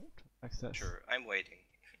 To access. Sure. I'm waiting.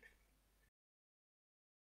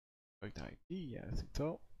 Correct ID. Yeah, I think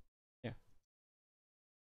so. Yeah.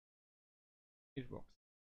 It works.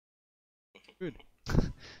 Good.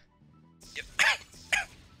 Yep.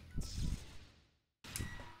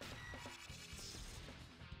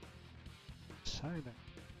 Silent.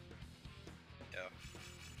 Yeah.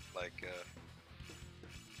 like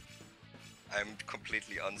I'm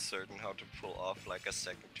completely uncertain how to pull off like a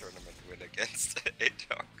second tournament win against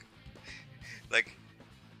aTog. Like,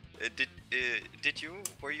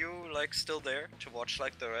 were you like still there to watch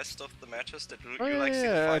like the rest of the matches? Did you like see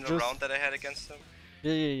the final round that I had against him?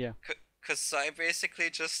 Yeah. Cause I basically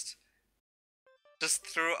just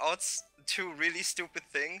threw out two really stupid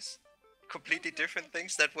things, completely different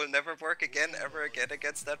things that will never work ever again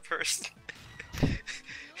against that person.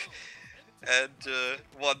 And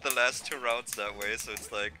won the last 2 rounds that way, so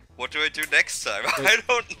it's like, what do I do next time? I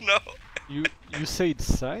don't know. You said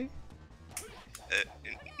Sai?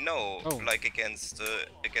 No, oh. Like against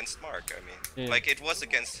Mark, I mean. Yeah. Like it was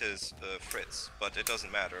against his Fritz, but it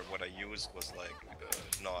doesn't matter. What I used was like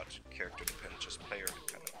not character dependent, just player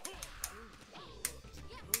dependent.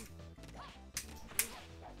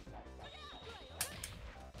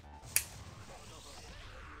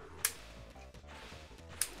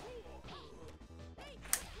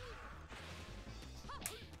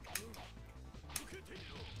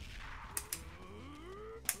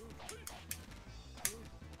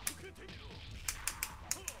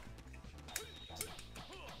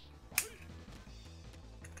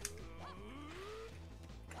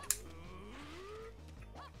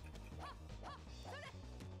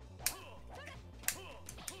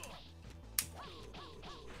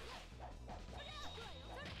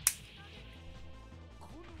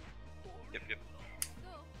 Yep.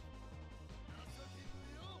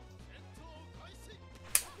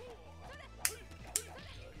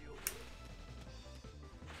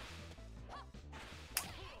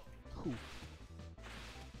 Cool.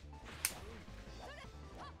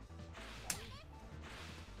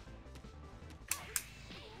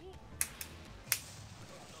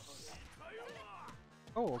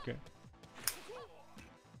 Oh, okay.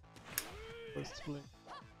 First split.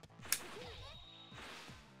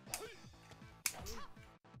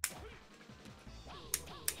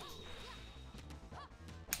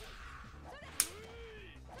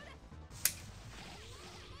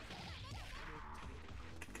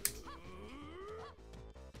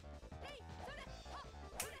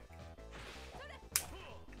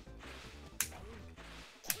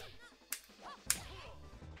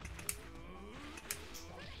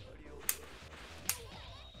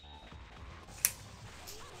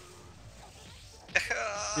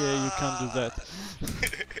 Yeah, you can't do that.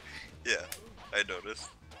 Yeah, I noticed.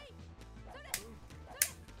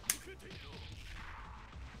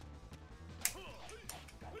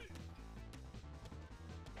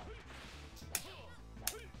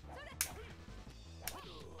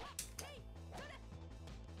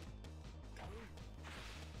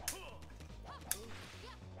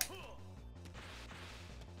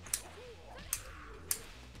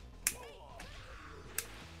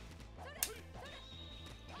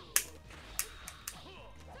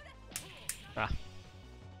 Ah.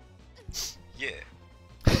 Yeah.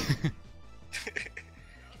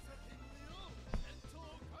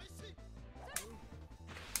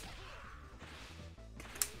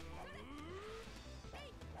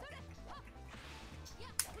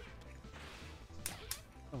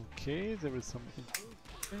 Okay, there is something.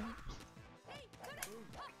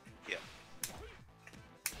 Yeah.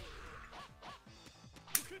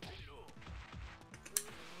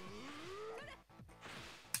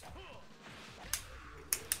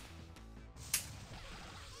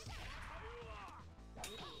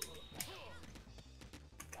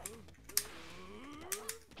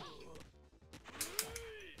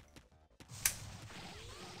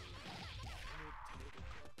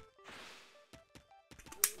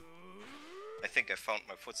 I think I found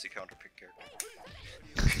my footsie counterpick character.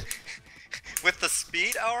 With the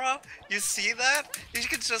speed aura, you see that? You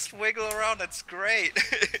can just wiggle around, it's great!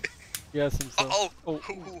 Yes, and so. Oh!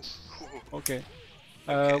 Okay.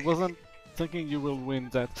 Okay. Wasn't thinking you will win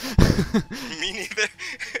that. Me neither!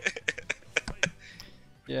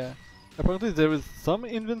 Yeah. Apparently there is some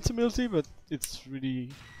invincibility, but it's really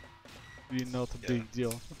not a big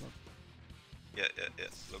deal. Yeah,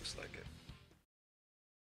 looks like it.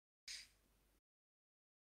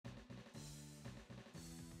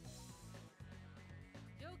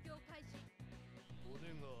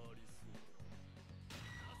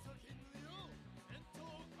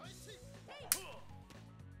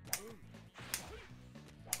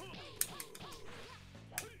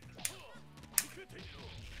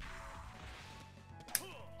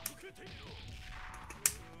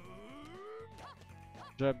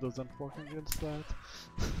 Jab doesn't work against that.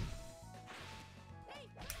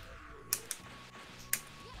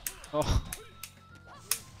 Oh.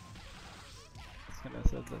 Can I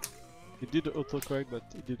said that? It did autocorrect, but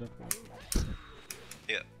it didn't work.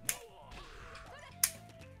 Yeah.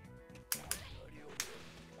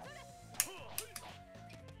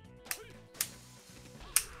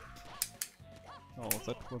 Oh,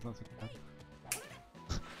 that wasn't so bad.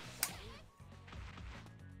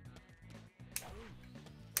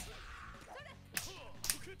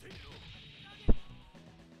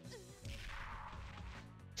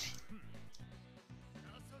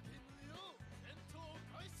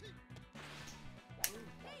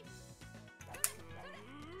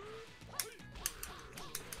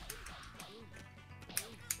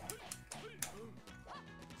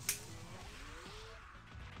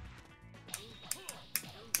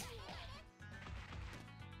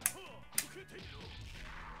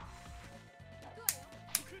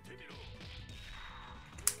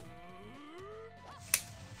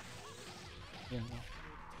 Yeah, no.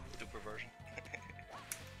 Super version.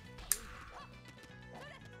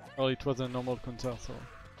 Well, it was a normal counter, so...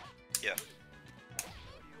 Yeah.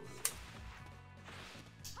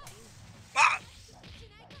 Ah!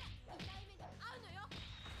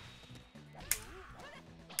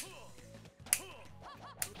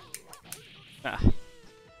 Ah.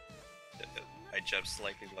 I jumped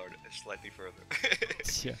slightly further.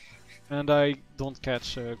 Yeah. And I don't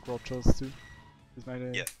catch crouches too with my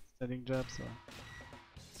standing jab, so...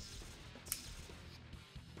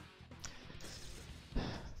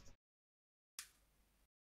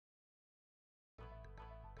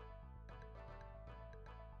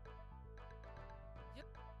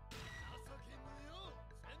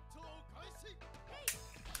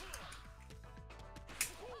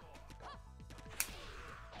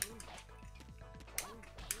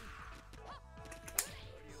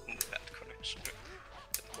 Bad connection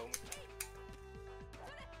at the moment.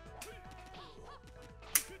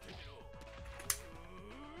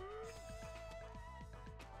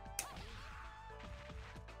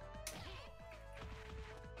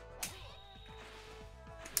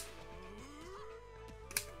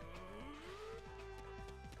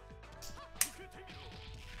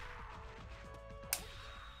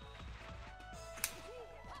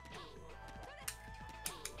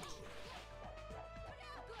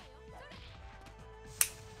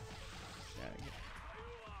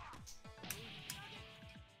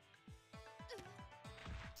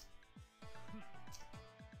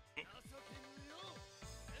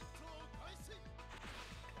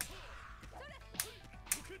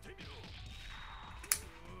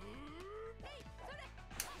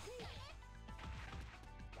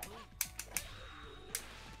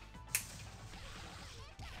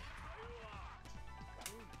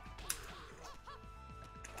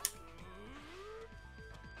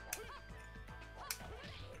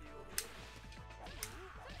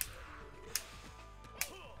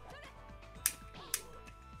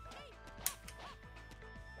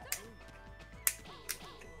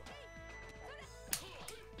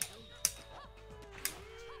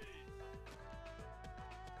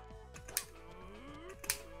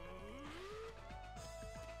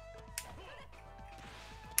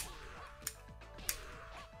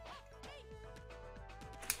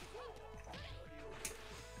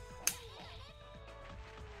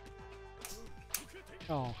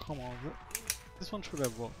 Oh, come on. This one should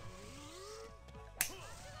have worked.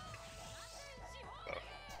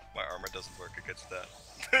 My armor doesn't work against that.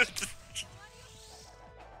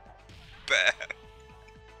 Bad.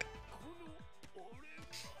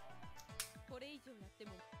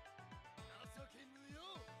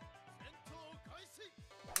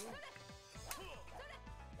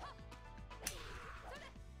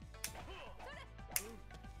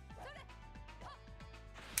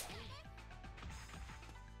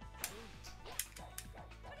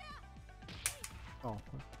 Oh.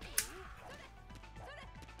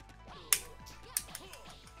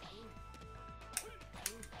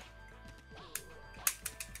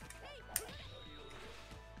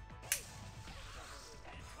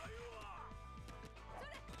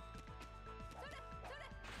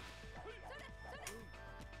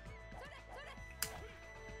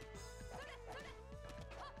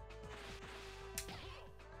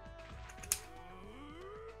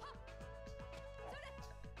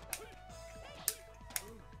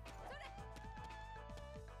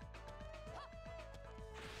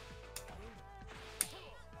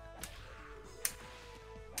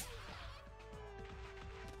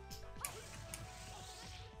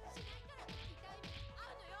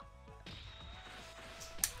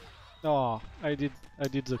 Oh, I did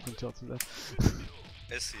the counter to that.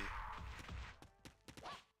 I see.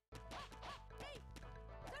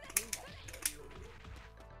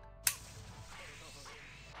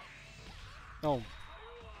 Oh,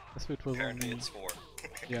 that's what it was. Apparently only... it's 4.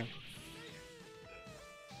 Yeah.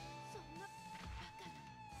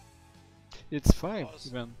 It's 5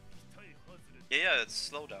 even. Yeah, it's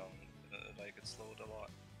slow down. Like it's slowed a lot.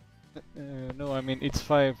 No, I mean it's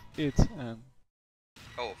 5 hit and...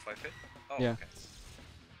 Oh, 5 hit? Oh, yeah. okay.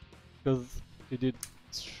 Because he did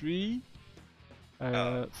 3, 4,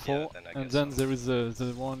 yeah, and then there is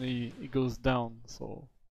the one he goes down, so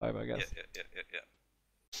 5 I guess.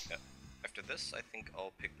 Yeah. After this, I think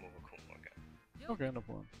I'll pick Momokumo again. Okay, no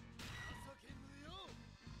problem.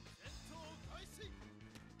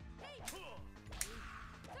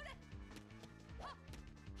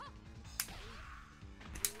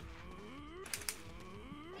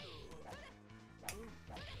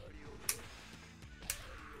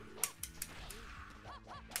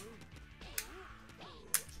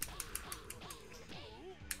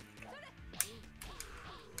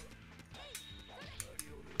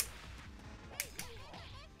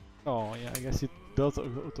 Oh yeah, I guess it does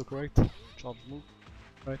autocorrect charge move,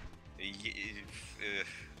 right?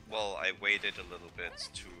 Well, I waited a little bit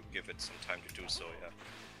to give it some time to do so,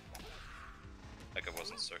 yeah. Like I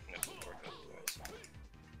wasn't certain it would work otherwise.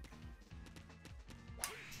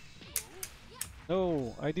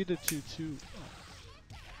 No, I did it too.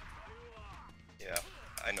 Yeah,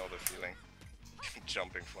 I know the feeling.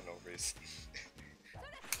 Jumping for no reason.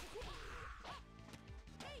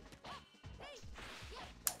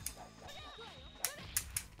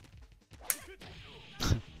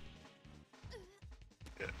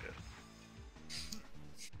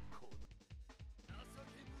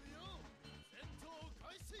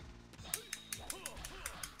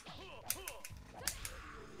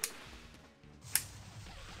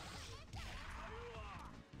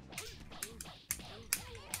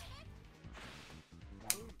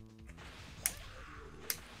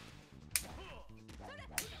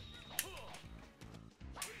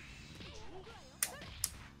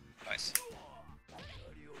 Nice.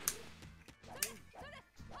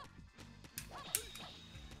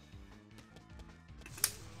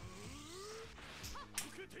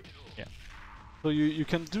 Yeah. So you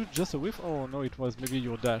can do just a whiff? Oh no, it was maybe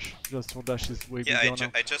your dash. Just your dash is way bigger now. Yeah,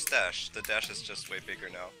 I just dashed. The dash is just way bigger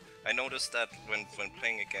now. I noticed that when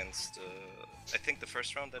playing against, I think the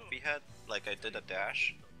first round that we had, like I did a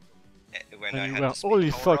dash. When and I you had were, the speed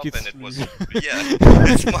holy power fuck, up, it's and it was yeah,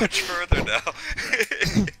 it's much further now.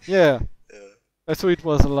 yeah. I thought it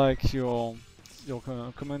was like your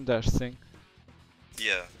command dash thing.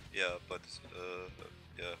 Yeah, but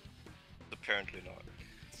yeah, apparently not.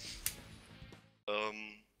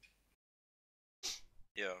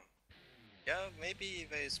 Yeah, maybe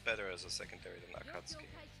Eve is better as a secondary than Akatsuki.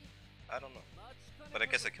 I don't know, but I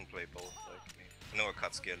guess I can play both. Like, I know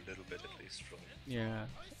Akatsuki a little bit at least from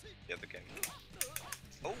the other game.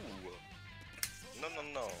 Oh,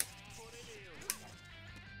 no.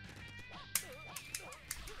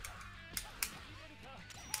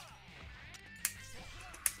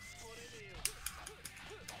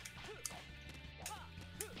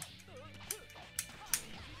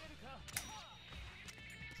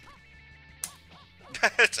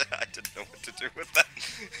 I didn't know what to do with that.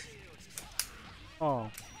 Oh.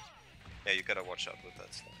 Yeah, you gotta watch out with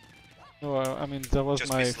that stuff. No, I mean there was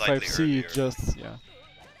just my 5C, earlier. just yeah.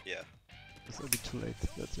 Yeah. It's a bit too late.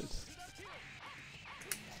 That's it.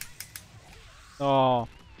 Oh.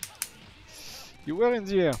 You were in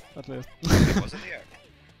the air, at least. I was in the air.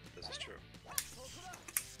 This is true.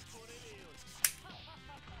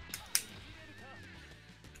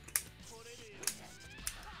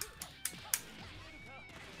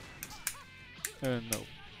 No.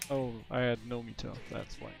 Oh, I had no meter,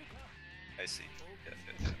 that's why. I see.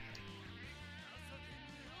 Yeah.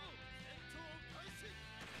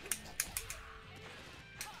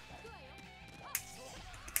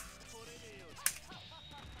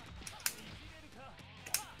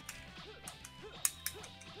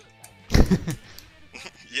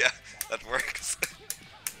 Yeah, that works.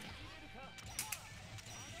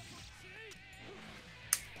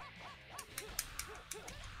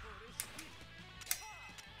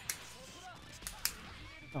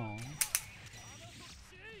 Oh.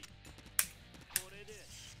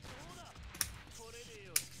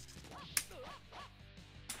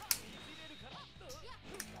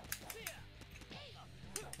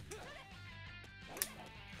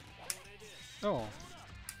 Oh.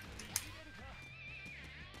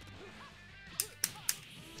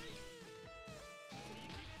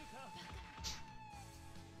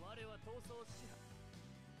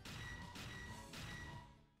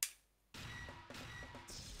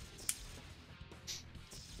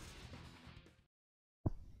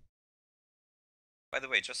 By the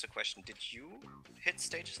way, just a question, did you hit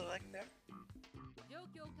stage select there?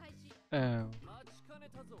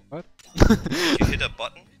 What? Did you hit a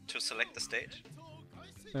button to select the stage?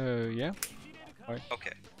 Yeah. Why?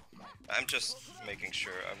 Okay. I'm just making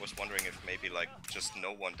sure. I was wondering if maybe like just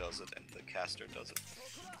no one does it and the caster does it.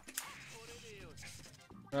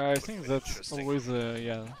 I think that's always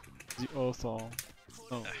yeah, the oath or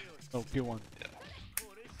no P1. Yeah.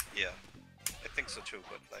 Yeah, I think so too.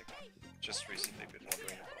 But like, just recently been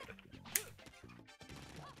wondering about it.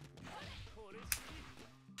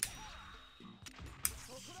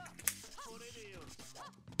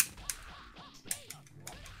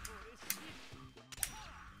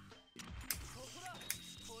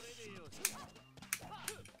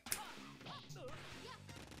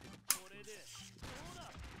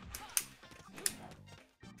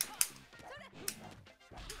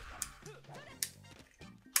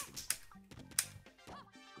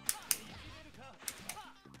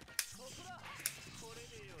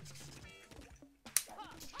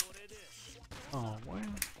 Oh, well.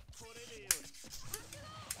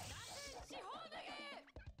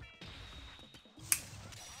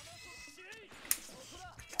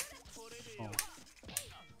 Oh.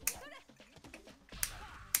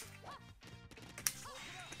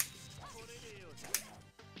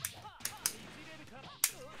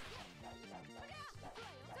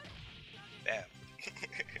 Bam.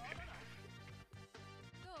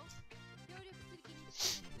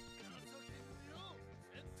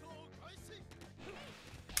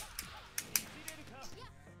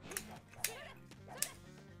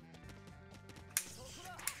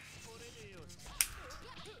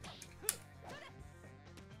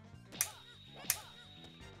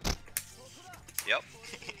 Yep.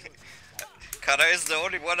 Kana is the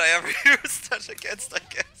only one I ever used that against, I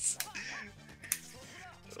guess.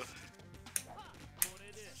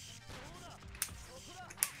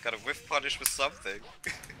 Gotta whiff punish with something.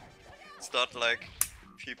 It's not like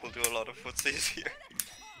people do a lot of footsies here.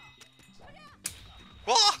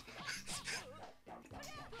 Whoa!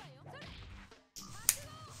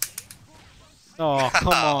 Oh, come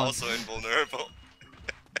on. Also invulnerable.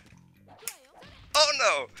 Oh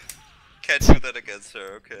no! Can't do that against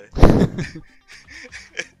her, okay.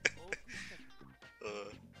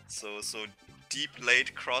 So deep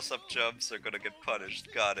late cross-up jumps are gonna get punished,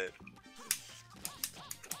 got it.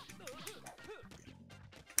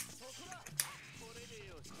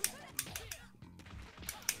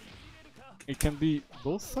 It can be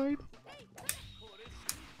both sides?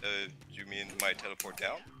 You mean my teleport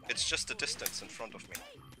down? It's just the distance in front of me.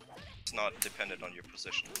 It's not dependent on your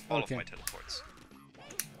position. All of my teleports.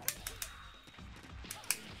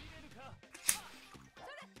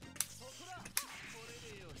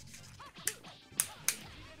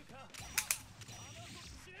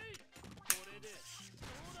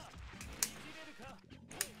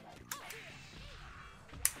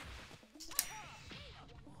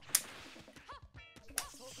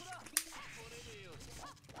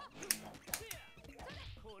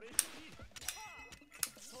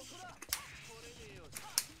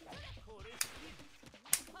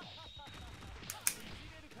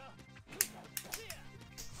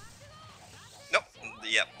 Nope.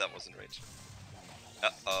 Yep, that wasn't range.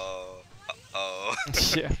 Uh-oh. Uh-oh.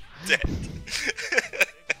 Yeah. Dead.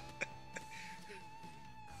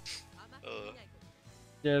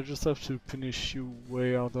 Yeah, I just have to punish you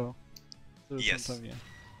way harder. So Yes. sometime, yeah.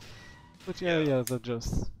 But yeah, they're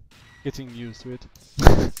just getting used to it.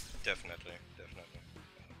 Definitely.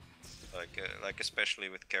 Like especially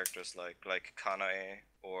with characters like Kanae,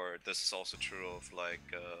 or this is also true of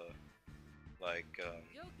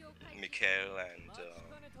Mikhail and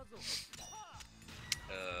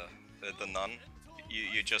the nun.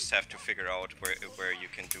 You just have to figure out where you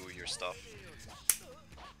can do your stuff,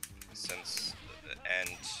 since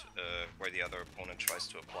and where the other opponent tries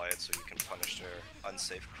to apply it, so you can punish their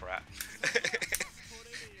unsafe crap.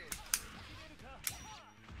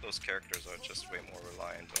 Those characters are just way more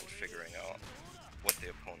reliant on figuring out what the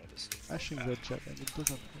opponent is doing. Mashing that jab and it doesn't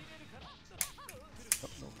work. Oh,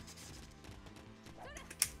 no.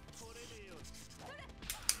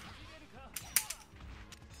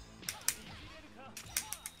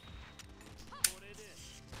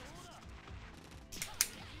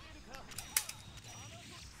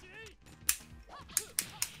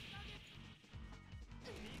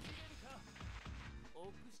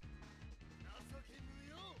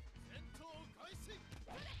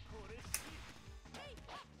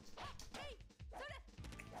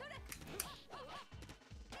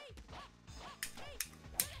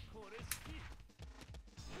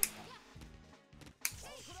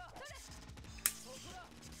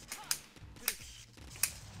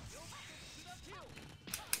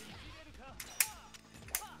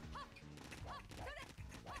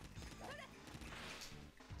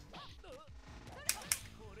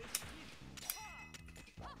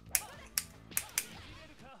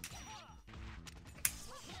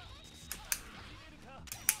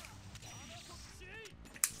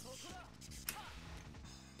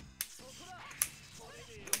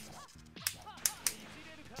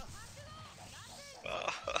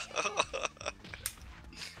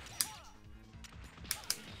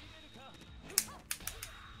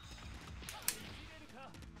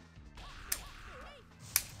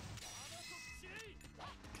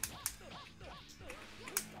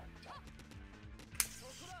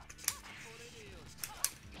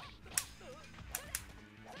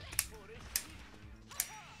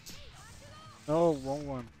 No, wrong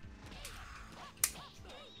one.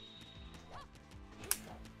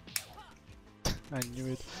 I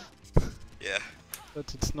knew it. Yeah.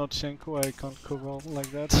 But it's not Shenko, I can't cover like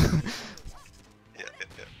that. Yeah.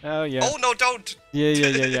 Oh yeah. Oh no, don't!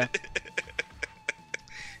 Yeah.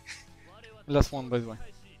 Last one, by the way.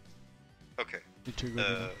 Okay. Need to go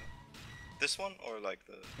dinner. This one or like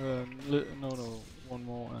the? No, one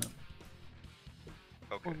more.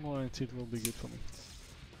 Okay. One more, and it will be good for me.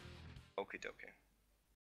 Okie dokie.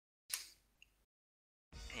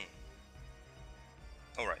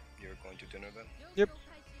 Alright, you're going to dinner then? Yep.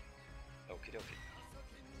 Okie dokie.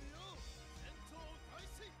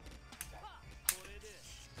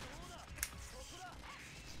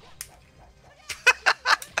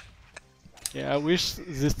 Yeah, I wish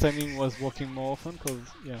this timing was working more often, cause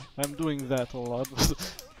yeah, I'm doing that a lot.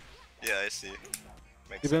 Yeah, I see.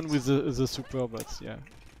 Makes Even sense. with the super, but yeah.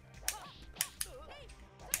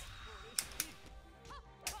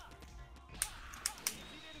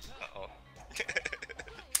 Uh-oh.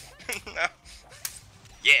 No.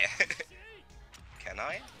 Yeah! Can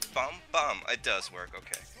I? Bum bum! It does work,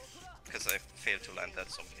 okay. Because I failed to land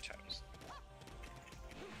that so many times.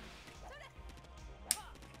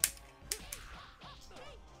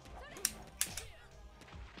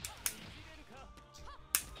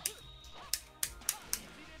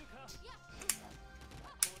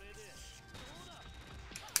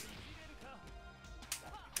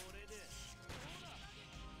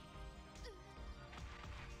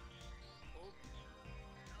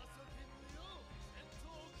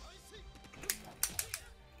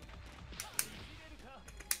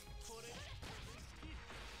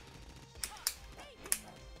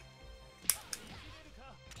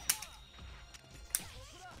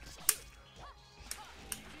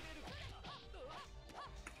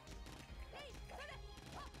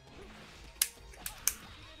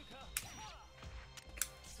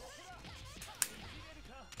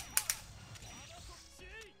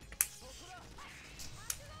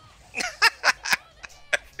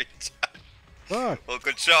 Fuck! Well,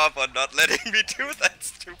 good job on not letting me do that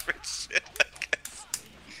stupid shit, I guess.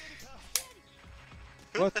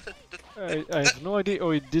 What? I have no idea.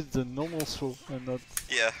 Oh, it did the normal throw and not.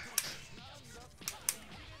 Yeah.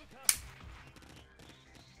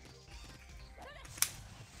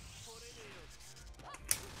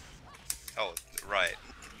 Oh, right.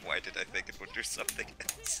 Why did I think it would do something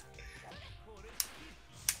else?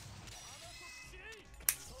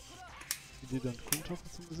 He didn't counter for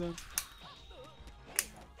some reason.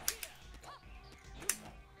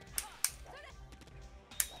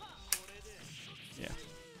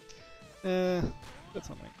 Yeah. That's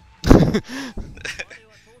annoying.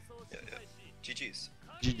 Yeah. GG's.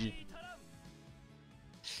 GG.